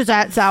starters and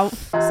desserts out.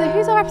 So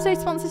who's our episode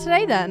sponsor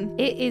today then?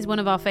 It is one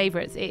of our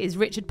favourites. It is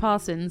Richard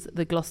Parsons,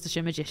 the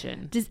Gloucestershire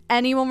magician. Does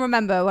anyone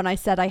remember when I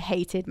said I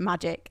hated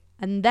magic?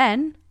 And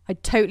then I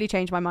totally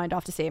changed my mind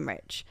after seeing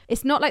Rich.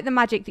 It's not like the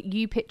magic that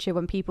you picture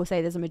when people say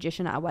there's a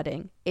magician at a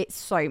wedding. It's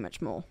so much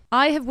more.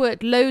 I have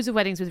worked loads of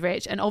weddings with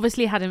Rich and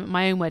obviously had him at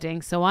my own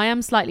wedding, so I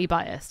am slightly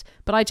biased,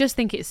 but I just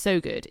think it's so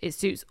good. It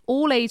suits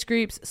all age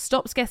groups,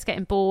 stops guests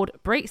getting bored,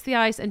 breaks the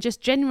ice, and just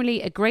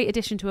generally a great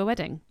addition to a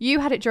wedding. You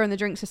had it during the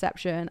drinks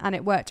reception and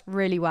it worked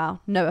really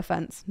well. No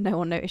offence. No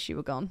one noticed you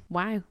were gone.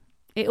 Wow.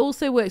 It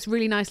also works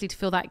really nicely to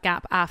fill that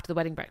gap after the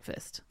wedding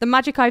breakfast. The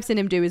magic I've seen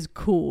him do is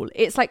cool.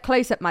 It's like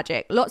close-up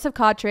magic. Lots of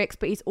card tricks,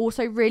 but he's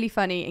also really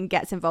funny and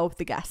gets involved with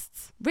the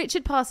guests.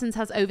 Richard Parsons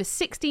has over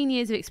 16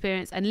 years of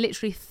experience and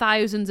literally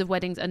thousands of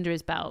weddings under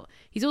his belt.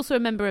 He's also a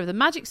member of the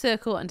Magic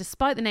Circle and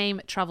despite the name,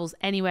 travels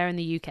anywhere in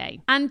the UK.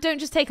 And don't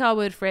just take our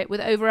word for it.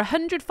 With over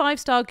 100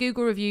 5-star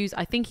Google reviews,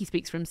 I think he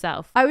speaks for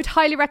himself. I would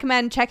highly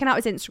recommend checking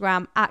out his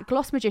Instagram at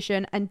Gloss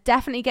Magician and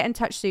definitely get in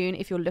touch soon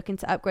if you're looking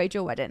to upgrade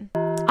your wedding.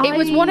 It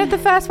was one of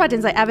the first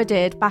weddings I ever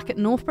did back at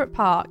Northbrook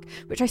Park,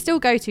 which I still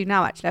go to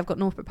now, actually. I've got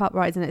Northbrook Park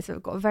Brides in it, so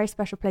I've got a very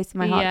special place in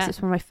my heart because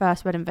it's one of my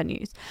first wedding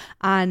venues.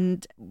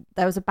 And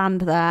there was a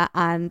band there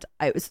and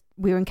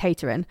we were in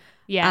catering.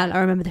 Yeah. And I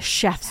remember the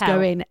chefs Hell.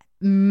 going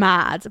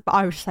mad, but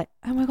I was just like,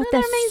 oh my God,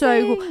 they're they're so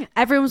amazing. cool.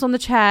 Everyone was on the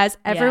chairs,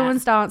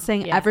 everyone's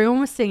dancing, Yeah. everyone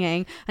was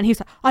singing. And he was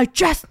like, I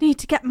just need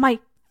to get my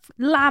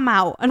lamb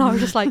out. And I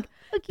was just like,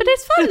 but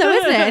it's fun though,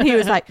 isn't it? And he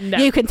was like, No.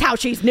 you can tell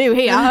she's new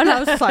here. And I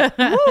was just like,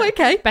 oh,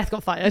 okay. Beth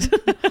got fired.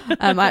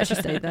 I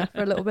actually stayed there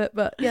for a little bit,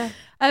 but yeah.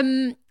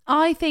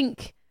 I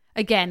think,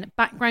 again,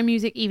 background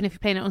music, even if you're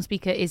playing it on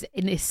speaker, is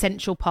an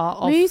essential part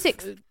of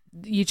Music's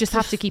you just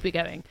have to keep it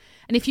going.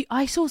 And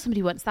I saw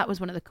somebody once, that was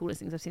one of the coolest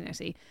things I've seen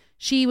actually.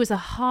 She was a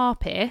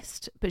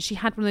harpist, but she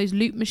had one of those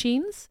loop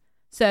machines.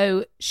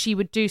 So she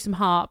would do some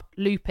harp,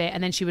 loop it,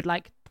 and then she would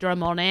like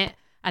drum on it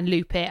and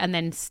loop it, and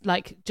then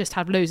like just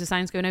have loads of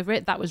sounds going over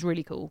it. That was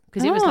really cool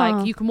because it was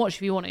like you can watch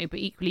if you want to, but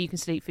equally you can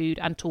still eat food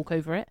and talk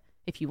over it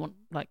if you want,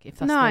 like if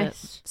that's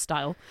Nice. the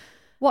style.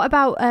 What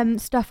about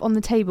stuff on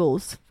the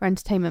tables for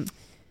entertainment?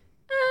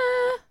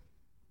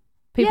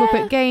 People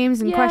yeah, put games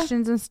and yeah.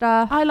 questions and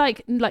stuff. I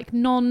like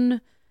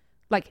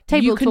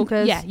Table you can,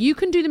 talkers. Yeah, you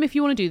can do them if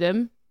you want to do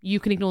them. You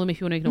can ignore them if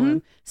you want to ignore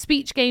them.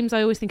 Speech games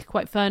I always think are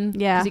quite fun.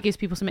 Yeah. Because it gives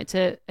people something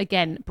to,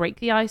 again, break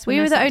the ice. When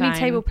We were they're the sat only down.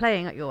 table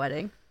playing at your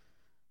wedding.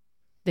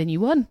 Then you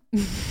won.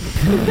 And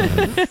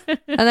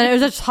then it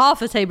was just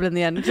half a table in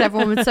the end because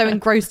everyone was so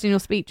engrossed in your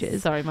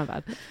speeches. Sorry, my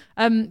bad.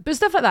 But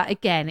stuff like that,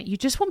 again, you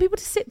just want people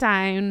to sit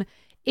down.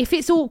 If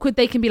it's awkward,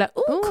 they can be like,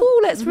 oh,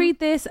 cool, let's read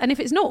this. And if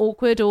it's not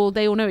awkward or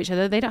they all know each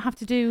other, they don't have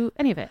to do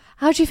any of it.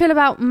 How do you feel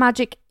about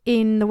magic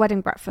in the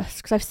wedding breakfast?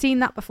 Because I've seen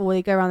that before.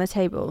 They go around the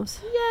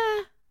tables.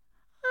 Yeah.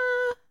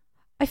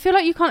 I feel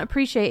like you can't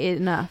appreciate it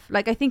enough.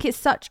 Like, I think it's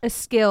such a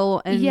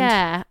skill. And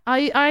Yeah.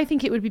 I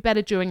think it would be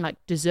better during like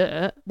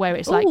dessert where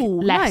it's like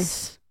Ooh,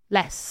 less.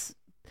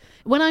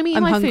 When I'm eating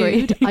I'm my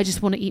hungry. food, I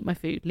just want to eat my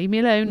food. Leave me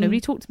alone.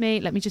 Nobody talk to me.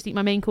 Let me just eat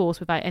my main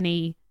course without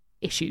any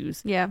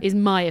issues. Yeah. Is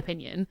my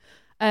opinion.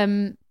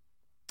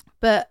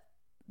 But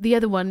the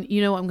other one,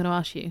 you know what I'm going to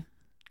ask you?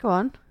 Go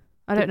on.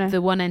 I don't know.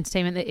 The one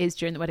entertainment that is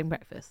during the wedding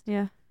breakfast.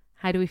 Yeah.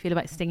 How do we feel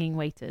about stinging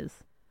waiters?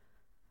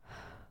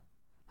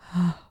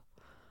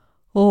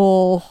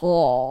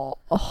 Oh.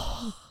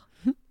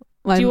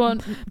 My, do you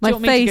want my me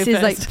to face go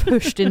is like first?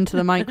 pushed into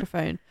the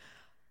microphone.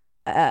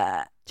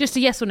 Just a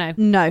yes or no.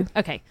 No.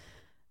 Okay.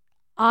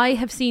 I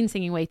have seen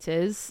singing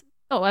waiters.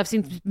 Oh, I've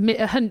seen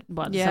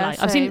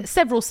I've seen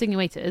several singing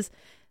waiters.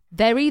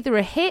 They're either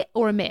a hit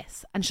or a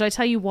miss. And should I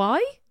tell you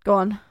why? Go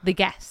on. The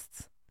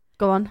guests.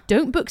 Go on.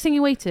 Don't book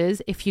singing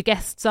waiters if your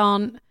guests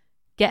aren't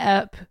get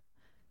up,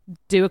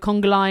 do a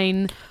conga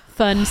line,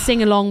 fun,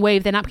 sing along,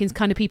 wave their napkins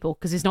kind of people,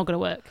 because it's not going to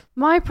work.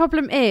 My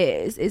problem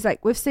is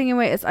like with singing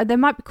waiters, there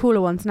might be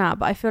cooler ones now,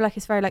 but I feel like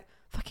it's very like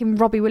fucking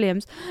Robbie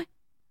Williams.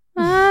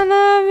 I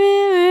love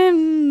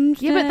you.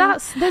 Yeah,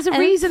 but there's a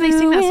reason they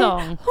sing that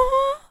song.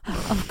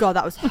 Oh God,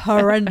 that was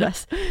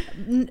horrendous.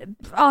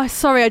 Oh,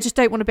 sorry, I just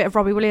don't want a bit of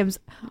Robbie Williams.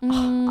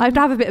 I'd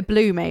have a bit of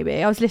Blue,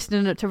 maybe. I was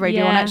listening to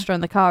Radio 1 Extra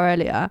in the car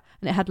earlier,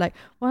 and it had like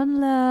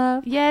One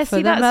Love. Yeah,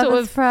 see that sort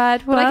of.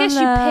 Pride, but I guess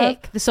you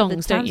pick the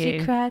songs, the don't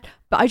you? Cried.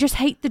 But I just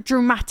hate the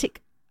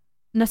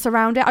dramaticness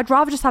around it. I'd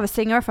rather just have a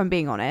singer, if I'm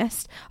being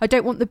honest. I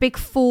don't want the big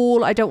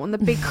fall. I don't want the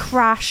big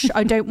crash.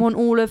 I don't want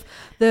all of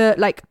the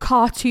like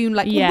cartoon,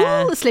 like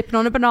slipping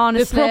on a banana.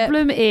 The slip.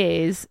 problem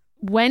is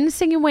when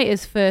Singing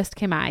Waiters first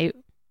came out,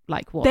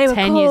 like what, They were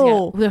 10 years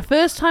ago. cool. The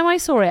first time I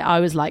saw it, I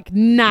was like,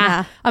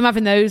 nah. I'm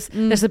having those.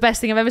 That's the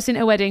best thing I've ever seen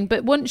at a wedding.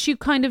 But once you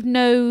kind of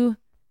know,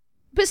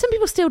 but some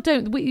people still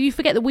don't. You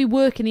forget that we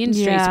work in the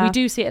industry, so we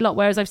do see it a lot.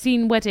 Whereas I've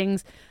seen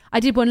weddings.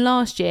 I did one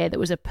last year that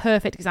was a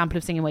perfect example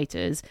of singing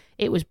waiters.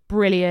 It was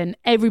brilliant.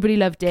 Everybody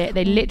loved it.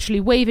 They literally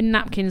waving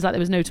napkins like there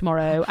was no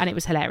tomorrow, and it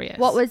was hilarious.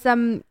 What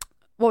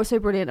was so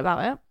brilliant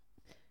about it?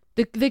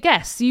 The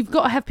guests, you've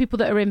got to have people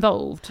that are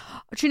involved.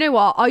 Do you know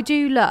what I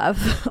do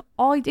love?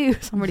 I'm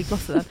really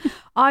close to them.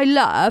 I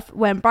love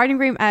when bride and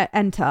groom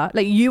enter.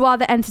 Like, you are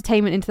the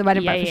entertainment into the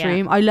wedding breakfast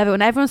room. I love it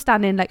when everyone's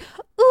standing like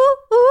ooh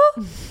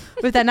ooh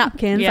with their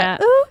napkins.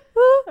 Like, ooh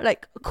ooh,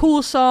 like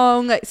cool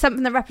song, like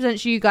something that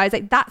represents you guys.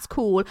 Like, that's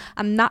cool,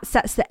 and that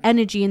sets the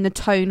energy and the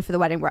tone for the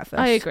wedding breakfast.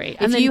 I agree.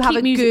 If you have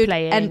a good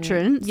playing,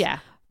 entrance,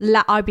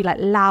 I'd be like,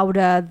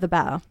 louder the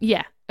better.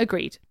 Yeah,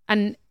 agreed.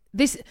 And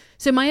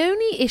so my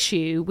only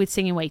issue with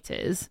singing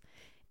waiters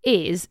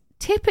is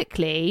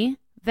typically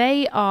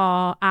they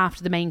are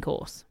after the main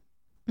course.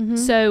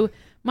 So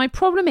my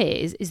problem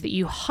is that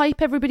you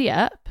hype everybody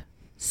up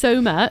so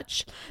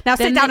much. Now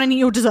sit down and eat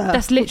your dessert.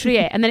 That's literally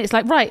it. And then it's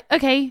like, right,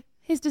 okay,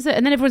 here's dessert.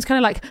 And then everyone's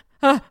kind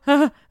of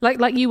like,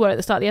 like you were at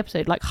the start of the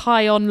episode, like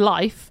high on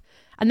life.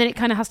 And then it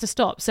kind of has to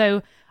stop.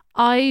 So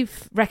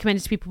I've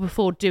recommended to people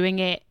before doing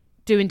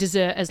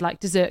dessert as like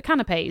dessert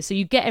canapes. So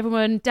you get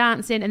everyone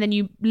dancing and then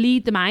you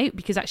lead them out,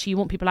 because actually you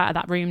want people out of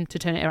that room to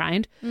turn it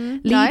around.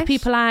 Lead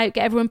people out,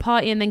 get everyone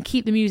partying, then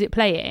keep the music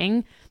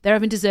playing. They're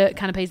having dessert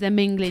canapes, they're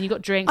mingling, you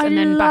got drinks, and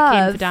then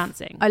back in for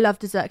dancing. I love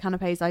dessert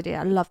canapes idea.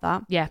 I love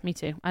that. Yeah, me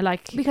too. I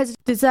like, because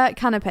dessert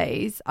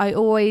canapes, I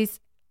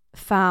always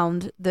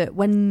found that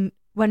when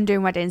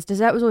doing weddings,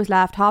 dessert was always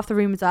left. Half the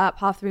room was up,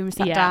 half the room was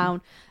sat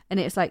down,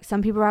 and it's like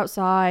some people are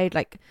outside,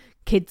 like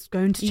kids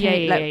going to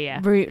change,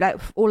 like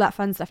all that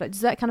fun stuff. Like,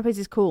 dessert canapes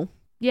is cool.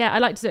 Yeah, I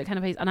like dessert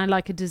canapes, and I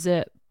like a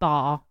dessert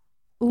bar.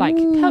 Like,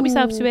 help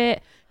yourself to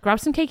it. Grab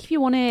some cake if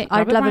you want it.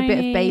 I'd love a bit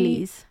of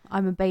Baileys.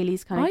 I'm a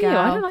Baileys kind of girl.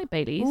 I don't like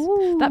Baileys.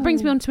 Ooh. That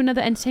brings me on to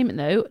another entertainment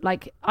though,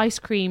 like ice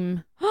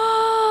cream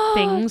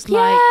things.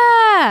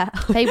 Yeah.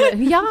 Like they were,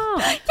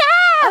 Yes.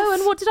 Oh,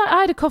 and what did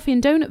I had a coffee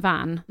and donut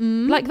van.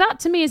 Like,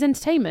 that to me is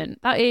entertainment.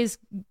 That is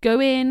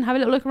go in, have a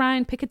little look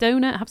around, pick a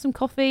donut, have some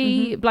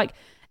coffee. Like,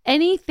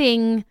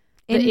 anything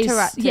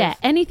interactive.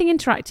 Anything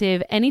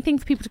interactive, anything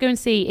for people to go and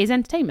see is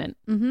entertainment.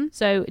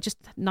 So it's just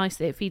nice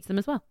that it feeds them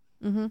as well.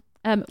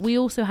 We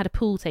also had a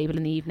pool table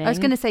in the evening. I was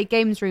going to say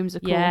games rooms are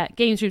cool. Yeah,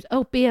 games rooms.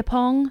 Oh, beer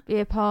pong.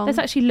 There's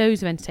actually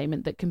loads of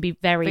entertainment that can be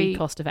very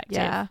cost effective.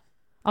 Yeah.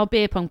 Our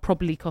beer pong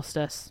probably cost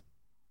us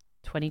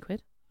 20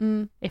 quid,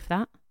 if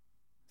that.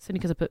 It's only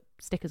because I put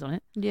stickers on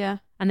it. Yeah.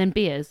 And then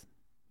beers,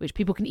 which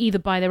people can either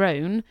buy their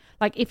own.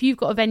 Like, if you've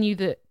got a venue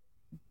that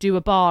do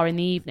a bar in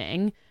the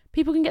evening,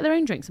 people can get their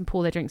own drinks and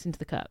pour their drinks into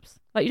the cups.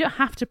 Like, you don't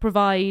have to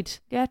provide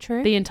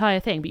the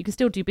entire thing, but you can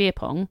still do beer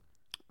pong.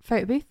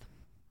 Photo booth.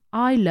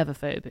 I love a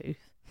photo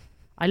booth.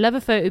 I love a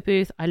photo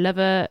booth. I love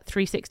a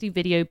 360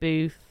 video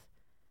booth.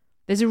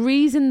 There's a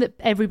reason that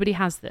everybody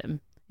has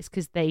them. It's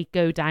because they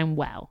go down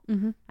well,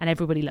 and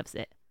everybody loves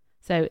it.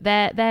 So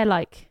they're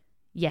like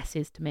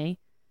yeses to me.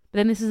 But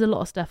then this is a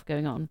lot of stuff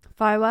going on.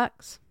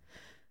 Fireworks.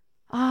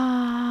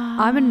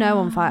 I'm a no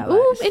on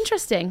fireworks. Ooh,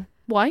 interesting.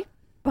 Why?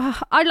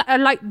 I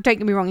like, don't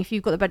get me wrong, if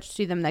you've got the budget to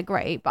do them, they're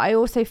great. But I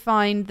also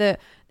find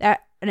that they're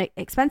an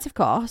expensive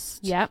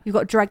cost. Yeah. You've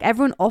got to drag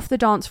everyone off the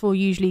dance floor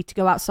usually to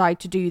go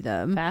outside to do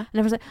them. Fair. And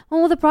everyone's like,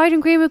 oh, the bride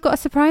and groom have got a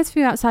surprise for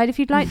you outside if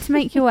you'd like to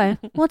make your way.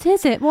 What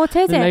is it?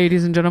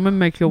 Ladies and gentlemen,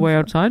 make your way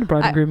outside.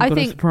 Bride and groom have got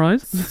a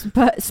surprise.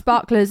 But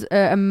sparklers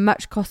are a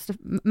much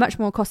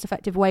more cost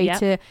effective way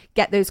to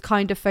get those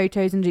kind of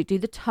photos and do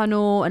the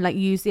tunnel and like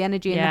use the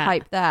energy and the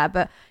hype there.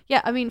 But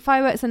yeah, I mean,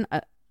 fireworks and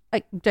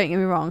like, don't get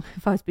me wrong,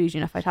 if I was bougie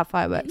enough, I'd have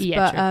fireworks.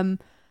 Yeah, but true.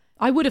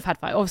 I would have had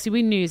fireworks. Obviously,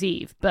 we New Year's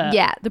Eve, but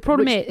the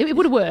problem is it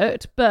would have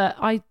worked. But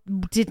I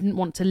didn't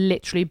want to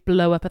literally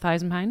blow up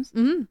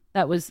 £1,000.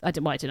 That was I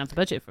didn't have the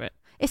budget for it.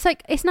 It's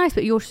like, it's nice,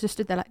 but you also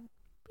stood there like,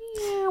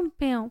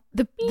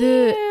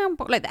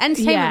 like the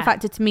entertainment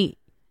factor to me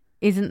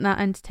isn't that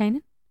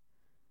entertaining.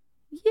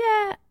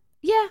 Yeah.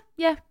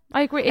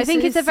 I agree. I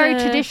think it's a very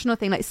traditional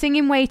thing, like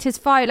singing waiters,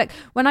 fire. Like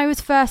when I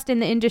was first in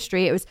the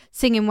industry, it was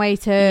singing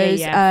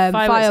waiters,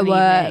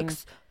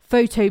 fireworks,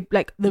 photo,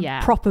 like the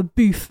proper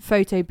booth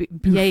photo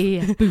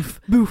booth.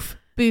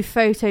 Booth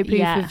photo booth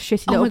with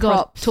shitty little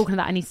props. Talking of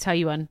that, I need to tell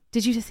you one.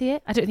 Did you see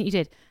it? I don't think you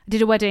did. I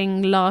did a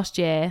wedding last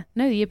year.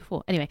 No, the year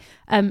before. Anyway,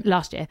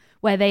 last year,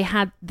 where they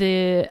had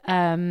the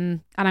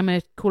and I'm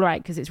going to call her out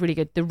because it's really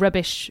good. The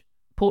rubbish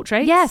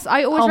portrait. Yes,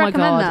 I always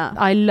recommend that.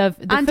 I love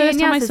the Andy first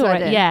time I saw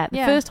wedding. it.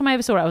 The first time I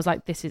ever saw it, I was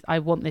like, I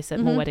want this at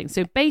more weddings.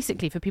 So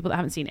basically, for people that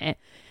haven't seen it,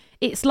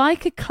 it's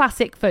like a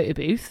classic photo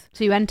booth.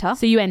 So you enter,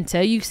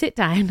 you sit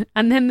down,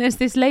 and then there's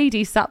this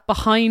lady sat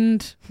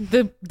behind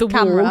the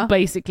camera, wall,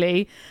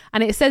 basically,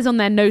 and it says on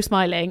there, no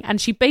smiling,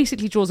 and she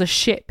basically draws a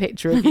shit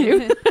picture of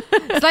you.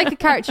 It's like a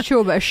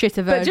caricature, but a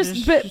shitter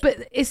version.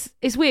 But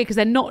it's weird because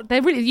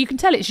they're really, you can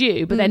tell it's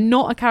you, but they're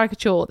not a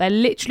caricature. They're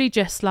literally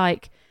just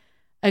like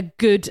a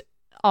good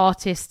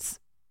artist's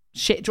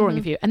shit drawing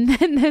of you, and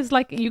then there's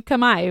like, you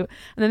come out and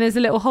then there's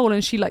a little hole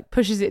and she like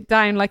pushes it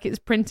down like it's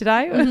printed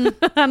out.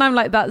 And I'm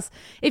like,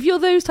 if you're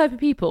those type of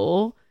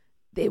people,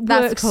 that's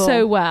works cool.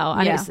 So well.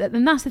 And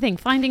and that's the thing,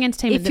 finding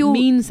entertainment that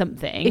means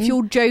something. If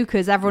you're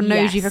jokers, everyone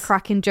knows you for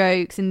cracking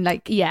jokes, and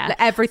like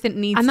everything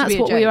needs to be a joke. And that's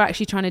what we were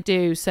actually trying to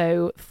do.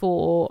 So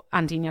for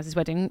Andy and Yaz's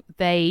wedding,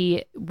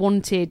 they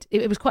wanted,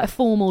 it was quite a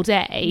formal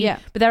day,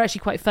 but they're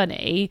actually quite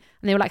funny,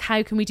 and they were like,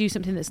 how can we do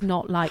something that's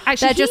not like,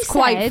 actually they're just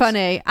quite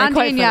funny.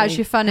 Andy and Yaz,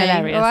 you're funny,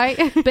 hilarious.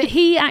 Right? But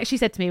he actually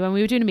said to me when we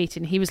were doing a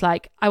meeting, he was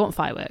like, I want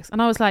fireworks,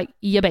 and I was like,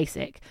 you're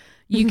basic.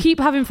 You keep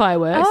having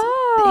fireworks.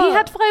 He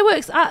had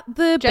fireworks at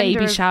the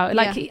baby shower.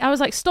 Like I was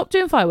like, stop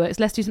doing fireworks.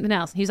 Let's do something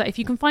else. And he was like, if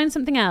you can find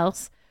something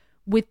else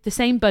with the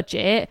same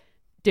budget,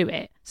 do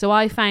it. So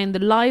I found the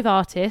live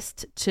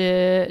artist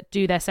to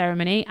do their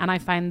ceremony, and I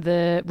found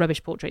the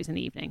rubbish portraits in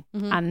the evening,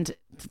 and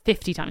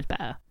 50 times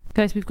better.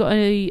 Guys, we've got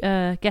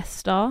a guest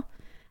star.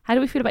 How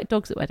do we feel about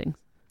dogs at weddings?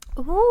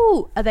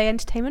 Ooh, are they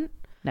entertainment?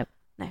 No.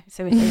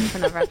 So we're saving for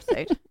another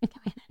episode.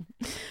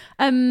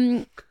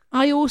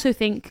 I also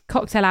think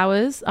cocktail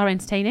hours are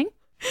entertaining.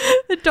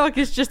 The dog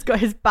has just got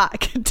his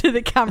back to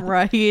the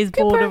camera. He is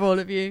bored of all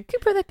of you.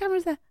 Cooper, the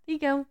camera's there.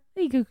 There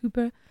you go,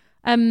 Cooper.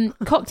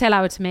 Cocktail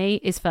hour to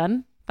me is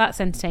fun. That's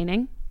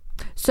entertaining.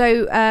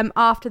 So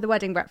after the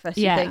wedding breakfast,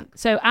 you think?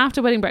 So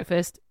after wedding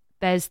breakfast,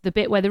 there's the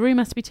bit where the room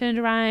has to be turned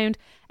around.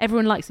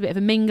 Everyone likes a bit of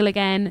a mingle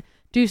again.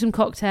 Do some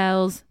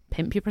cocktails.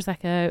 Pimp your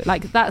Prosecco.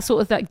 Like that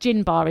sort of like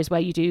gin bar is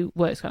where you do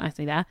works quite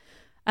nicely there.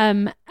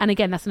 And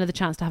again, that's another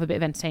chance to have a bit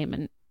of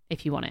entertainment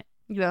if you want it.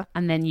 Yeah.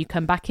 And then you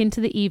come back into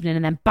the evening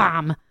and then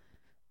bam.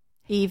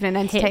 Evening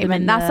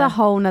entertainment. That's a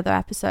whole nother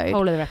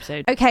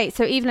episode. Okay,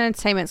 so evening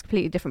entertainment is a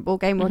completely different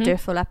ballgame. We'll do a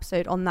full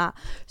episode on that.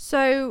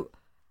 So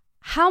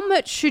how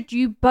much should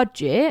you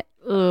budget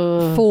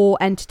for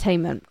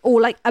entertainment, or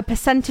like a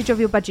percentage of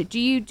your budget? Do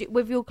you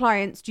with your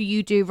clients, do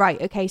you do,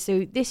 right, okay,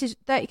 so this is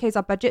 30k is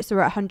our budget, so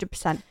we're at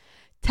 100%.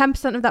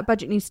 10% of that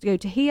budget needs to go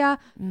to here,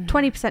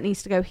 20%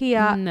 needs to go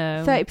here,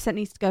 no, 30%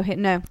 needs to go here.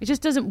 No, it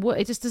just doesn't work.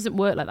 It just doesn't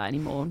work like that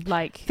anymore.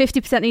 Like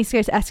 50% needs to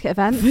go to etiquette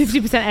events,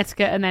 50%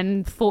 etiquette, and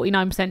then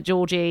 49%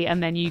 Georgie,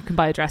 and then you can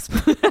buy a dress.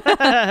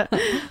 No,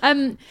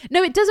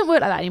 it doesn't work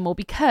like that anymore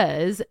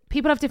because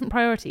people have different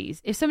priorities.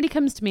 If somebody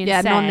comes to me and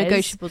says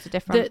non-negotiables are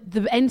different,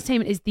 the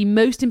entertainment is the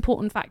most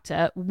important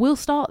factor, we'll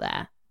start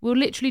there. We'll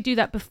literally do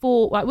that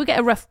before. Like, we'll get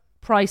a rough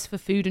price for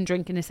food and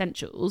drink and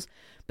essentials,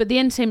 but the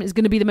entertainment is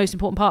going to be the most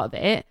important part of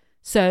it,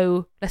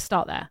 so let's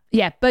start there.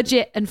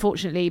 Budget,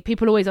 unfortunately,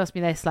 people always ask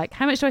me this, like,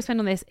 how much do I spend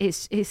on this?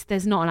 It's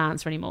there's not an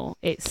answer anymore.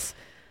 It's,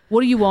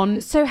 what do you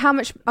want? So how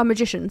much are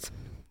magicians?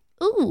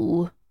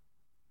 Ooh,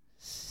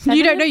 7?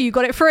 You don't know, you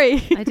got it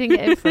free. I didn't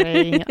get it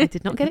free. I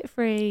did not get it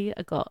free.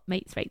 I got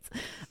mates rates.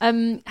 How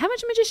much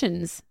are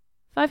magicians?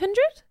 500?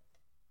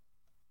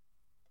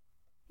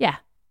 Yeah,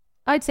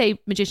 I'd say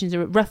magicians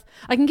are rough.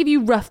 I can give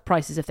you rough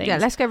prices of things. Yeah,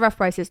 let's go rough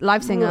prices.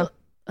 Live singer.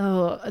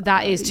 Oh,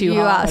 that is too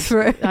hard.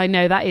 I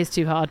know that is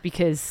too hard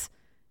because,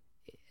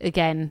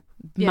 again,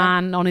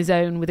 man on his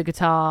own with a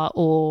guitar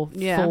or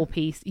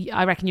 4-piece.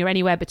 I reckon you're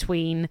anywhere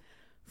between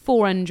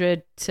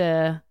 400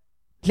 to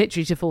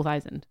literally to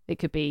 4,000. It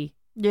could be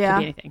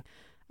anything.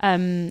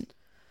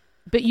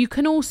 But you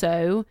can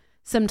also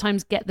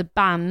sometimes get the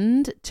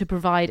band to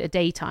provide a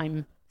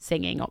daytime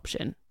singing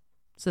option,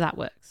 so that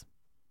works.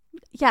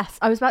 Yes,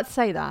 I was about to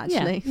say that,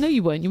 actually. No,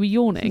 you weren't. You were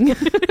yawning.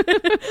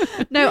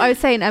 No, I was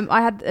saying,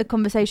 I had a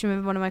conversation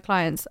with one of my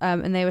clients,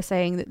 and they were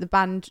saying that the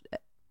band,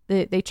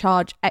 they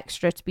charge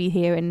extra to be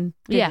here. And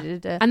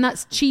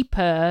that's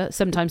cheaper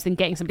sometimes than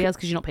getting somebody else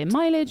because you're not paying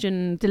mileage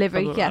and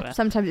delivery. Blah, blah, blah, blah.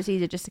 Sometimes it's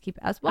easier just to keep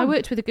it as well. I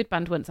worked with a good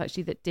band once,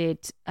 actually, that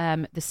did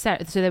so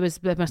there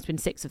must have been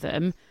 6 of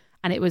them.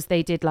 And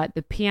they did like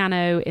the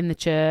piano in the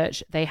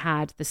church. They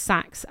had the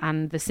sax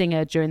and the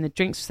singer during the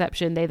drinks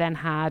reception. They then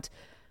had...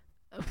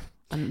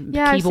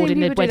 keyboard in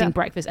the wedding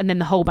breakfast, and then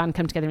the whole band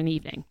come together in the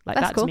evening. Like,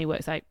 that's that cool. To me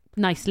works out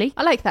nicely.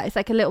 I like that. It's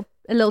like a little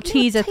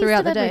teaser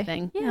throughout the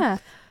day. Yeah.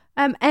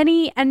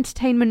 Any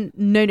entertainment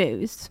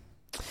no-nos?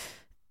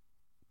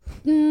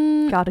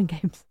 Garden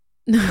games.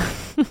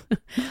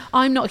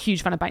 I'm not a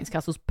huge fan of bouncy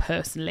castles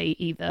personally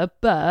either,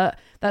 but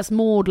that's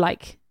more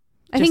like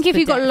I think if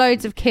you've got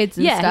loads of kids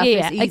and stuff,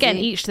 it's easy. Again,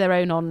 each to their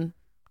own on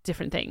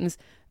different things.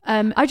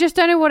 I just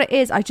don't know what it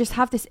is. I just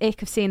have this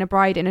ick of seeing a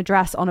bride in a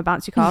dress on a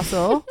bouncy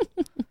castle.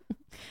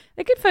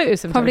 A good photo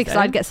sometimes. Probably because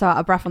I'd get so out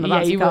of breath on the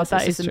bouncy castle.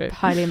 That is true.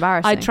 Highly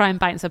embarrassing. I'd try and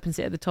bounce up and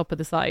sit at the top of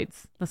the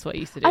sides. That's what I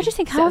used to do. I just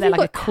think, how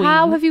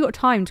have you got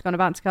time to go on a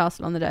bouncy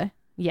castle on the day?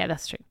 Yeah,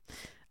 that's true.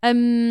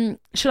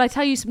 Shall I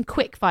tell you some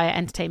quick fire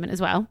entertainment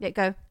as well? Yeah,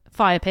 go.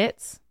 Fire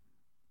pits,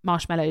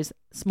 marshmallows,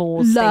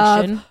 s'mores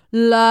station.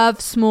 Love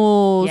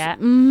s'mores. Yeah.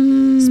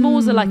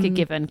 S'mores are like a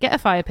given. Get a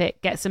fire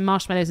pit, get some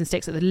marshmallows and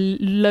sticks at the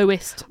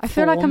lowest I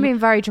feel like I'm being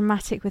very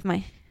dramatic with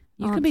my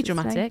You can be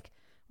dramatic.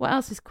 What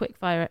else is quick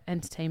fire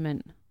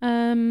entertainment?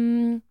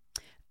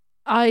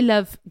 I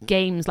love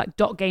games, like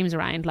dot games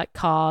around, like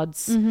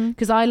cards,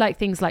 because I like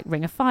things like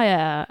Ring of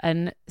Fire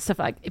and stuff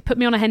like. Put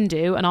me on a hen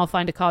do, and I'll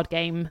find a card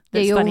game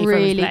that's funny for us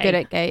to really play. good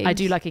at games. I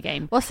do like a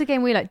game. What's the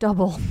game we like?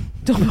 Double.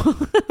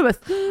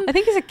 I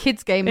think it's a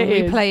kids' game, and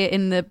we play it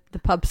in the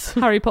pubs.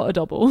 Harry Potter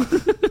Double.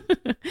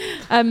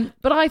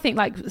 But I think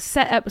like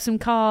set up some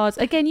cards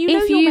again. You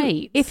know your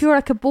mates. If you're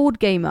like a board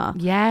gamer,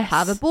 yes,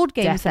 have a board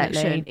game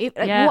section.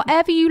 Yeah.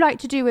 Whatever you like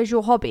to do as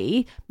your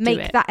hobby,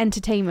 make that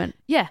entertainment.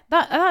 Yeah,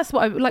 that's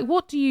what I like.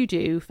 What do you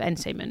do for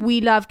entertainment?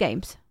 We love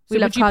games.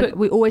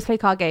 We always play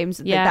card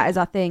games. Yeah, that is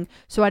our thing.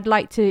 So I'd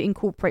like to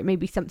incorporate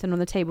maybe something on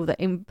the table that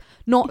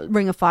not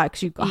Ring of Fire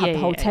because you've got to have the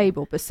whole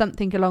table, but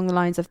something along the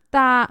lines of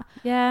that.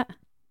 Yeah.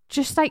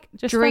 Just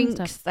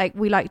drinks, like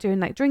we like doing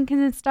like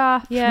drinking and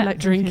stuff. Yeah, like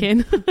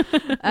drinking.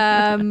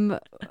 But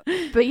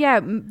yeah,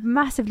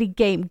 massively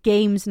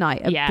games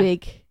night are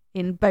big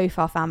in both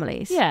our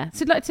families. Yeah,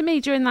 so like to me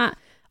during that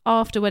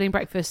after wedding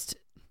breakfast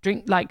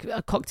drink, like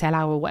a cocktail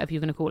hour or whatever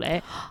you're going to call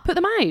it, put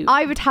them out.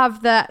 I would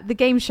have the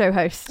game show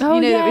host. That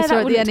we saw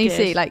at the NEC.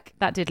 Good. Like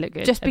that did look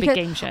good. Just because a big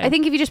game show. I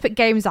think if you just put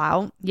games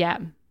out,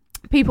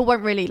 people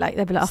won't really like.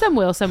 They'll be like, some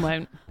will, some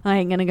won't. I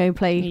ain't gonna go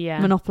play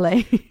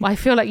Monopoly. Well, I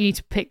feel like you need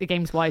to pick the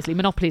games wisely.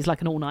 Monopoly is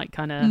like an all night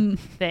kind of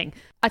thing.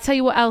 I tell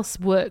you what else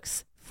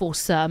works for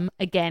some.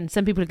 Again,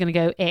 some people are going to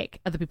go ick,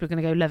 other people are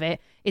going to go love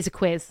it. Is a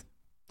quiz.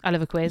 I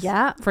love a quiz.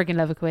 Yeah, friggin'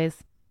 love a quiz.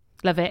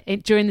 Love it.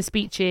 During the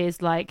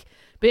speeches, like.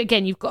 But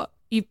again, you've got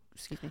to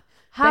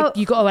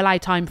allow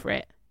time for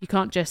it. You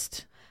can't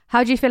just.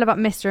 How do you feel about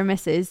Mr. and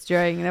Mrs.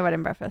 during the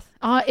wedding breakfast?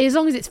 As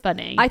long as it's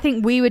funny. I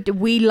think we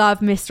love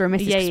Mr. and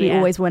Mrs. because we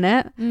always win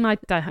it.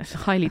 I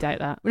highly doubt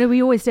that. No,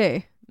 we always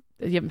do.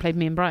 You haven't played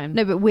Me and Brian.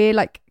 No, but we're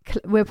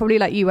probably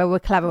like you, where we're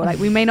clever. Like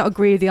we may not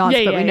agree with the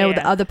answer, but we know what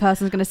the other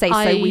person's going to say,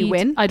 so we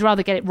win. I'd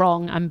rather get it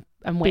wrong and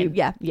win.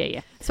 Yeah.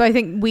 So I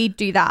think we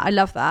do that. I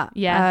love that.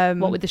 Yeah.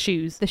 What with the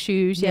shoes? The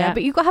shoes, yeah.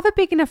 But you've got to have a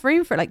big enough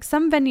room for it. Like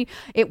some venue,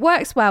 it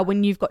works well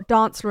when you've got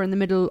dance floor in the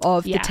middle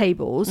of the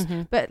tables.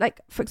 But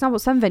like, for example,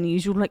 some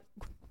venues, you're like,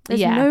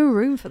 there's no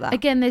room for that.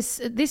 Again, this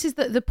is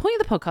the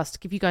point of the podcast, to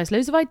give you guys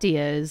loads of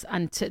ideas,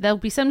 and there'll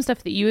be some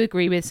stuff that you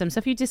agree with, some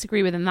stuff you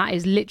disagree with, and that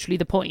is literally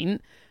the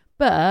point.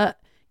 But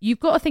you've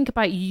got to think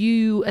about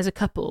you as a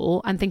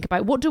couple and think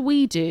about, what do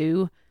we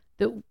do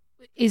that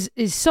is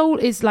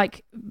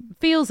like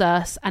feels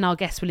us and our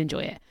guests will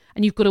enjoy it.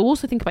 And you've got to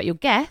also think about your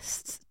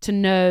guests to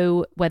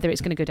know whether it's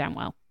going to go down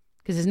well,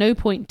 because there's no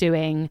point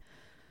doing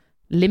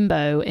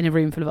limbo in a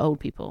room full of old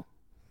people.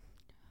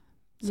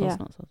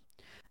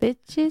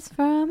 Bitches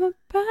from a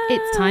bride.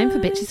 It's time for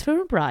Bitches from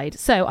a Bride.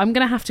 So I'm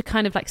going to have to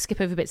kind of like skip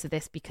over bits of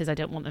this because I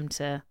don't want them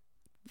to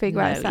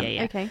figure out stuff.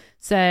 Yeah. Okay.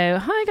 So,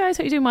 hi guys,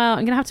 hope you're doing well. I'm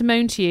going to have to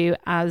moan to you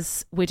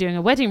as we're doing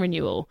a wedding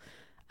renewal.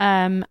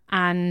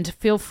 And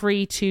feel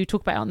free to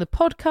talk about it on the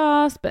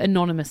podcast, but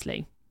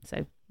anonymously.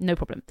 So, no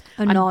problem.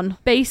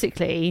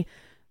 Basically,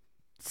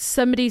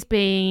 somebody's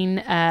been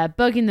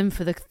bugging them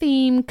for the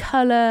theme,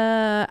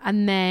 colour,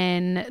 and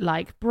then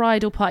like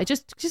bridal party,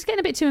 just getting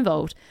a bit too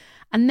involved.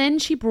 And then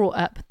she brought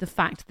up the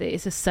fact that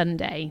it's a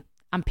Sunday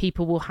and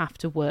people will have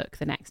to work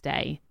the next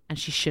day, and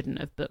she shouldn't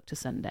have booked a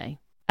Sunday.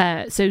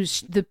 So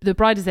the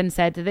bride has then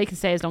said that they can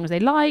stay as long as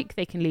they like,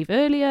 they can leave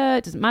earlier,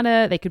 it doesn't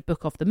matter, they could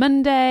book off the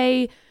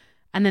Monday.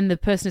 And then the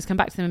person has come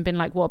back to them and been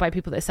like, what about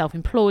people that are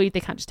self-employed? They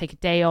can't just take a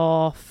day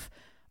off.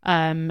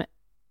 It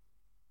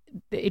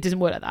doesn't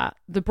work like that.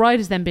 The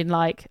bride has then been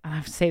like, and I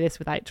have to say this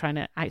without trying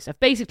to out stuff,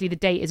 basically the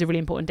date is a really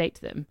important date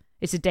to them.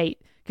 It's a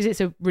date, because it's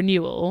a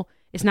renewal,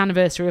 it's an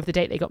anniversary of the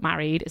date they got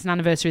married, it's an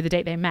anniversary of the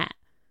date they met.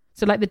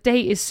 So like the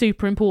date is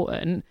super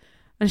important.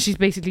 And she's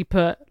basically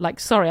put like,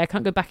 sorry, I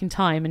can't go back in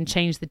time and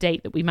change the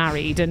date that we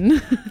married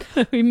and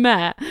we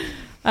met.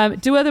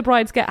 Do other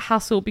brides get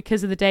hassled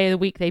because of the day of the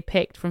week they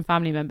picked from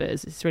family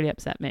members? It's really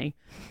upset me.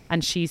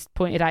 And she's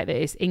pointed out that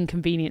it's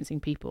inconveniencing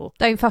people.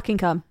 Don't fucking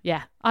come.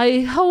 Yeah.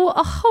 I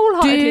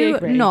wholeheartedly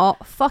agree. Do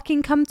not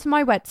fucking come to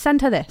my wedding.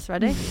 Send her this,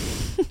 ready?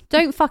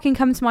 Don't fucking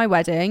come to my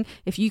wedding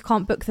if you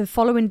can't book the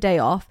following day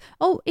off.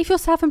 Oh, if you're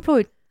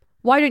self-employed,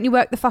 why don't you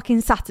work the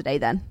fucking Saturday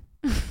then?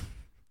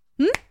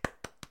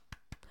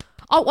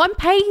 Oh, I'm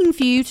paying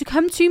for you to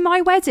come to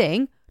my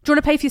wedding. Do you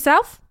want to pay for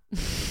yourself?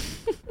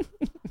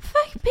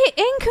 Fucking bit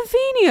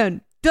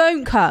inconvenient.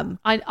 Don't come.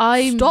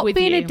 I'm Stop with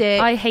being you. a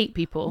dick. I hate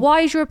people.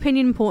 Why is your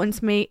opinion important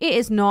to me? It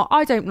is not.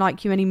 I don't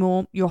like you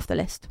anymore. You're off the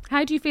list.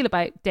 How do you feel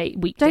about weekday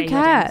Don't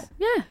care. weddings?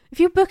 Yeah. If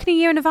you're booking a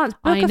year in advance,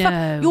 I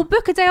know. you'll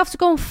book a day off to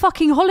go on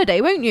fucking holiday,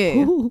 won't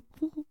you?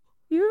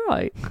 You're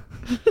right.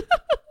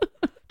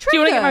 True, do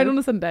you want to get though. married on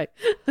a Sunday?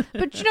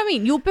 But do you know what I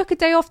mean? You'll book a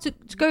day off to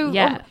go.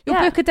 Yeah. You'll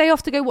book a day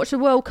off to go watch the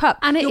World Cup,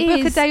 And you'll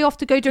book a is- day off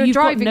to go do a you've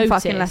got driving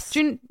fucking notice.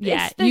 lesson.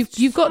 Yeah, It's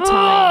you've got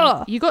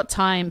time. You got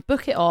time.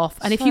 Book it off.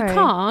 And if you Sorry.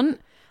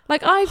 can't,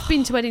 like I've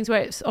been to weddings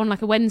where it's on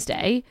like a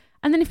Wednesday,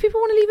 and then if people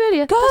want to leave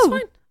earlier, Go. that's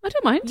fine. I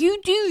don't mind. You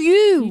do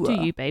you. You do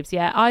you, babes.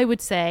 Yeah, I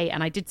would say,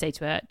 and I did say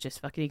to her, just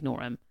fucking ignore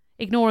them.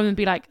 Ignore them and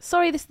be like,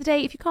 sorry, this is the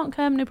date. If you can't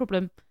come, no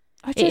problem.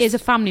 It is a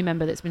family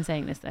member that's been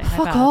saying this though. How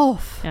Fuck bad?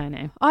 off. Yeah, I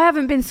know. I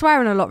haven't been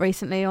swearing a lot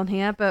recently on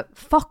here, but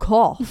fuck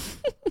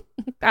off.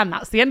 And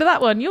that's the end of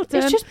that one. Your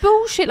turn. It's just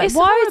bullshit. Like, It's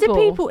why is it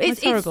horrible. people?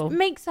 It's horrible. It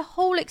makes the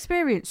whole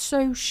experience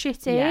so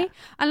shitty, Yeah.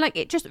 and like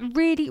it just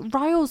really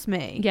riles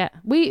me. Yeah,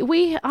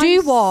 I'm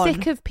Do one.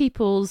 sick of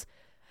people's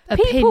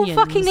People opinions.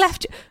 fucking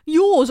left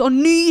yours on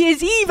New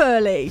Year's Eve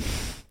early.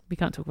 We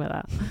can't talk about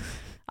that.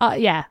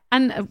 Yeah,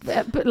 and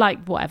but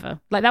like whatever.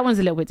 Like that one's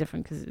a little bit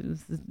different because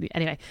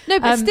anyway. No,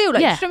 but still,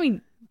 like, yeah. do you know what I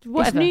mean?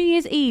 Whatever. It's New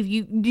Year's Eve.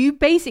 You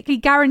basically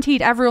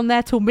guaranteed everyone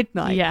there till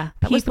midnight. Yeah,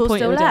 that was the People point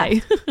still of the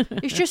day.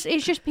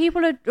 It's just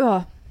people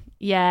are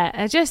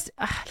Yeah, just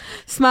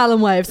smile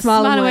and wave,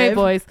 smile away,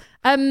 boys.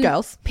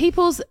 girls.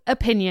 People's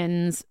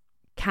opinions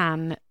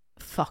can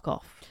fuck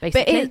off. But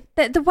Basically,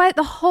 the way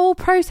the whole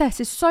process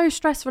is so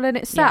stressful in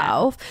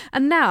itself,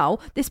 and now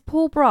this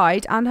poor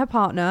bride and her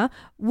partner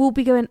will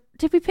be going,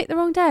 did we pick the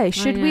wrong day?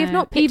 Should we have know.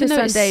 not picked Even a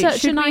though it's Sunday? such a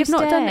Should we nice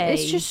have not done it? day.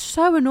 It's just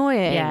so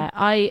annoying. yeah,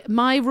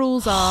 my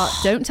rules are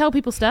don't tell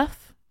people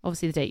stuff.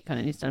 Obviously, the date you kind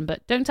of need to done,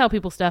 but don't tell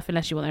people stuff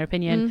unless you want their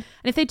opinion. And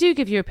if they do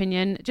give you your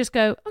opinion, just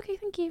go, okay,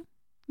 thank you.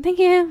 Thank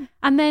you.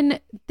 And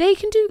then they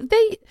can do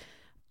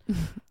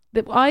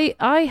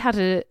I had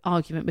an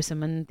argument with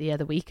someone the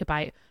other week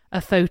about a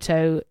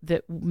photo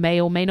that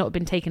may or may not have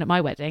been taken at my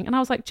wedding, and I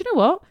was like, do you know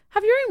what,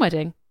 have your own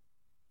wedding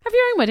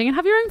and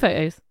have your own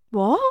photos.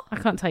 What? I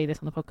can't tell you this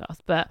on the podcast,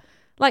 but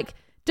like,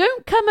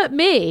 don't come at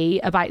me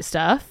about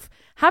stuff.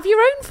 Have your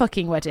own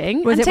fucking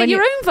wedding and take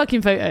your own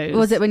fucking photos.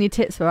 Was it when your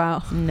tits were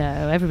out?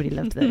 No, everybody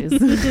loved those. Do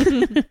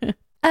you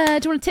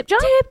want a tip jar?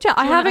 Tip jar.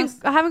 I Do you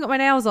want haven't got my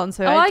nails on,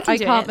 so I can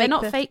do can't it. They're make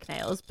not the- fake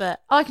nails,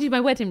 but I can do my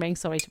wedding ring.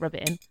 Sorry to rub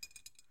it in.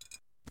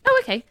 Oh,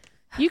 okay.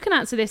 You can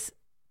answer this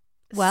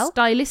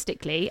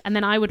stylistically, and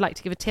then I would like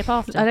to give a tip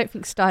after. I don't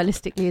think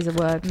stylistically is a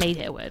word. Made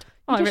it a word. You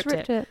Oh, I just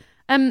ripped it.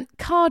 it.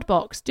 Card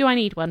box. Do I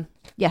need one?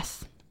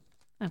 Yes.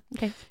 Oh,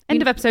 okay.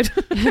 End of episode.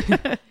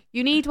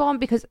 You need one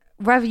because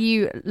whether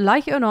you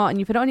like it or not and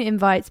you put it on your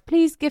invites,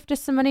 please gift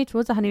us some money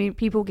towards the honeymoon.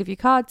 People will give you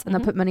cards and they'll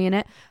put money in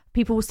it.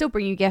 People will still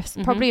bring you gifts.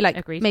 Probably like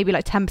Agreed. maybe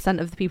like 10%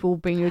 of the people will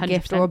bring you a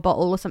gift 100%. or a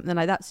bottle or something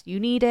like that. So you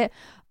need it.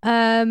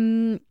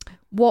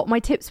 What my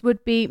tips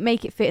would be,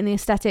 make it fit in the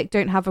aesthetic.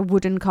 Don't have a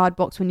wooden card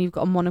box when you've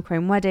got a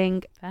monochrome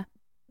wedding. Fair.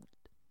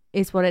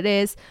 Is what it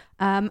is.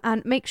 And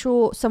make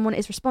sure someone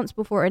is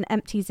responsible for it and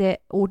empties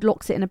it or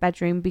locks it in a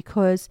bedroom,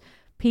 because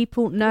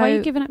people know Why are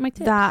you giving out my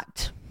tips?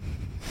 that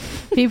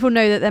people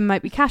know that there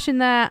might be cash in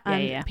there,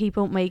 and Yeah.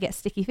 people may get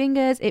sticky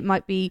fingers. It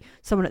might be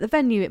someone at the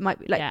venue. It might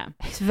be like, Yeah.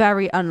 it's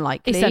very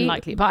unlikely. It's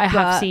unlikely, but I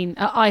have seen.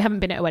 I haven't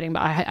been at a wedding,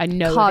 but I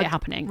know of it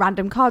happening.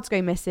 Random cards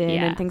go missing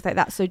Yeah. and things like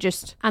that. So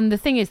just And the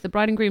thing is, the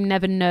bride and groom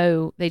never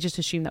know. They just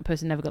assume that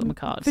person never got them a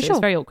card. For So sure.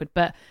 it's very awkward.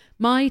 But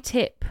my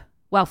tip,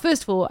 well,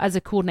 first of all, as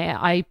a coordinator,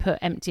 I put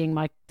emptying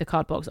the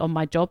card box on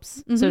my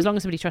jobs. So as long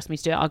as somebody trusts me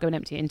to do it, I'll go and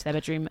empty it into their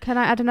bedroom. can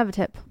I add another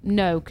tip?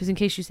 No, because in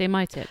case you say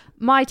my tip.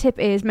 My tip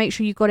is make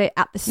sure you got it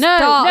at the No, start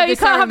no, of the you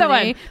can't have that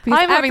ceremony, one. because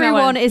I'm having that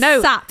everyone one. is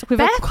No. sat with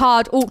Beth- a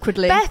card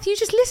awkwardly. Beth, you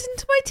just listen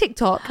to my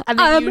TikTok. And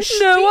then you no,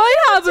 steal I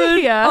it haven't.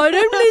 here. I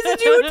don't listen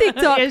to your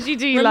TikTok. Yes, you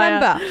do, you liar.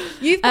 Remember,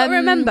 you've got to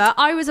remember,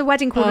 I was a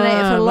wedding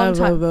coordinator for a long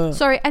time.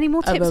 Sorry, any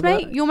more tips,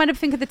 mate? You're meant to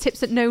think of the tips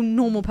that no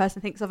normal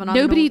person thinks of, and I'm a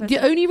Nobody. normal The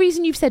person. only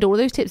reason you've said all of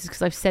those tips is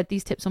because I've said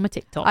these tips on my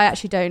TikTok. I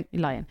actually don't.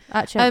 You're lying.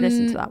 Actually, I've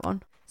listened to that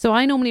one. So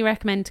I normally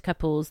recommend to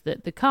couples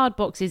that the card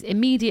box is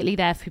immediately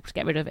there for people to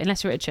get rid of,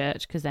 unless you're at a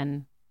church, because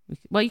then,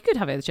 well, you could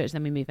have it at the church,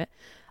 then we move it.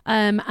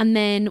 And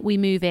then we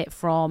move it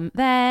from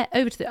there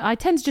over to I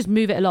tend to just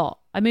move it a lot.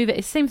 I move it,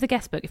 it's the same for the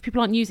guest book. If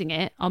people aren't using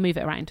it, I'll move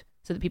it around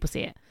so that people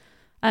see it.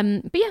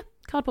 But yeah,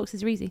 card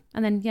boxes are easy.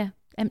 And then, yeah,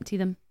 empty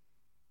them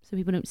so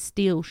people don't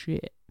steal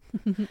shit.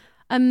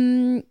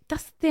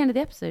 That's the end of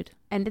the episode.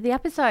 End of the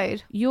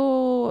episode.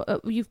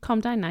 You've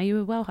calmed down now. You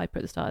were well hyper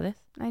at the start of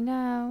this. I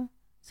know.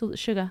 It's all the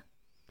sugar.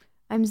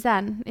 I'm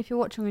zen. If you're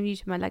watching on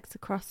YouTube, my legs are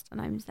crossed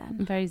and I'm zen.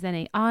 I'm very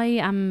zenny. I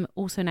am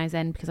also now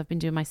zen because I've been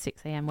doing my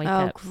 6 a.m. wake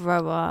up.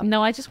 Grow up.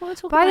 No, I just want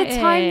to talk By about the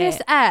time it.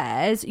 this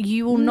airs,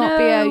 you will not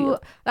be able...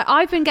 Like,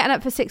 I've been getting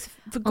up for 6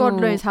 for God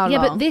knows how long.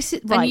 Yeah, but this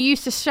is... And you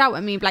used to shout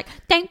at me, like,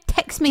 don't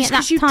text me Just at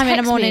 'cause that you time in the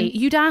text morning. me,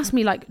 you'd ask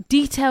me like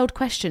detailed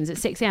questions at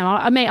 6 a.m.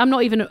 I'm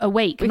not even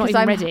awake. I'm not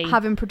Because even I'm ready.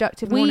 having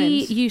productive We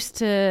mornings. used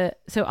to...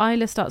 So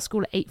Isla starts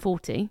school at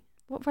 8:40.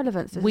 What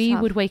relevance does We this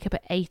have? would wake up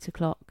at 8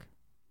 o'clock.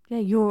 Yeah,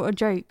 you're a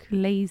joke.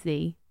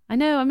 Lazy. I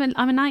know, I'm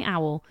a night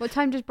owl. What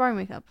time does Brian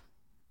wake up?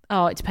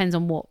 Oh, it depends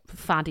on what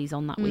fad he's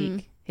on that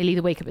week. He'll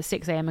either wake up at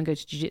 6 a.m. and go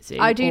to jiu-jitsu.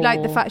 I do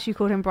like the fact you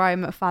called him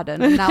Brian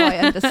McFadden, and now I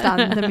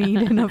understand the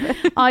meaning of it.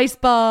 Ice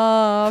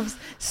baths,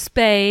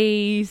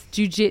 space,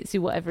 jiu-jitsu,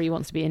 whatever he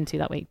wants to be into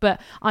that week. But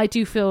I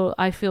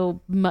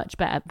feel much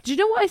better. Do you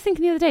know what I was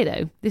thinking the other day,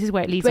 though? This is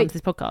where it leads on to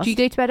this podcast. Do you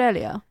go to bed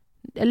earlier?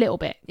 A little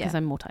bit, because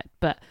I'm more tired.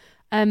 But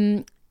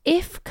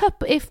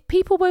if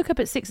people woke up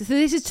at 6, so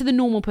this is to the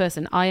normal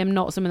person. I am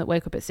not someone that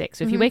woke up at 6.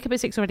 So if you wake up at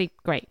 6 already,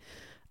 great.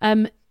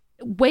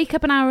 Wake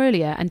up an hour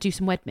earlier and do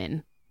some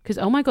Wedmin. Because,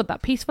 oh my God,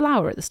 that peaceful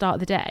hour at the start of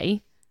the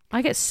day,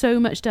 I get so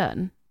much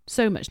done.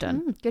 So much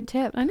done. Good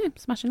tip. I know,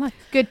 smashing life.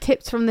 Good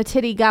tips from the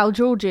titty gal,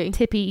 Georgie.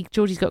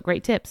 Georgie's got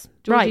great tips.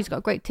 Georgie's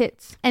got great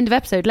tits. End of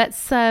episode.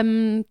 Let's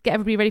get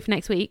everybody ready for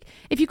next week.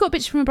 If you've got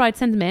bitches from a bride,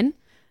 send them in.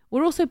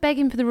 We're also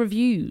begging for the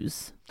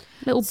reviews.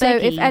 So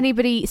if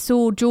anybody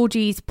saw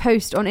Georgie's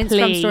post on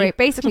Instagram story,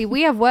 basically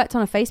we have worked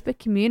on a Facebook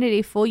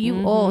community for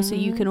you all, so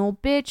you can all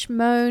bitch,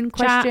 moan,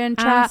 question,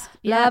 chat,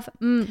 love,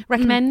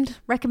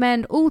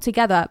 recommend all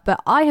together.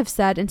 But I have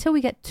said until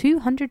we get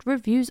 200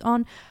 reviews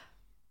on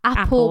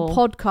Apple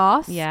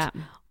Podcasts,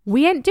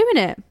 we ain't doing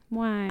it.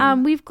 Wow.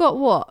 We've got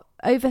what,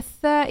 over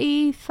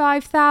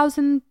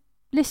 35,000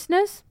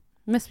 listeners?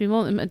 Must be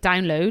more than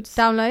downloads.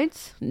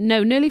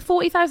 No, nearly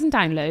 40,000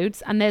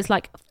 downloads, and there's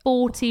like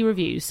 40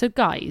 reviews. So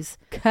guys,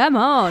 come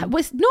on.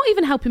 It's not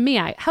even helping me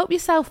out. Help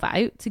yourself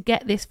out to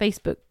get this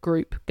Facebook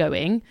group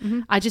going.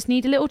 I just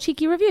need a little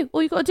cheeky review.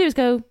 All you got to do is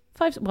go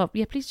 5. Well,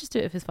 yeah, please just do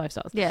it if it's 5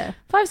 stars. Yeah,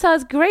 5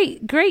 stars.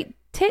 Great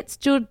tips,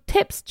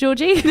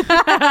 Georgie.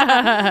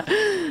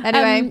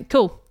 Anyway,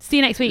 cool. See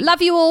you next week.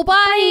 Love you all.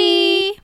 Bye.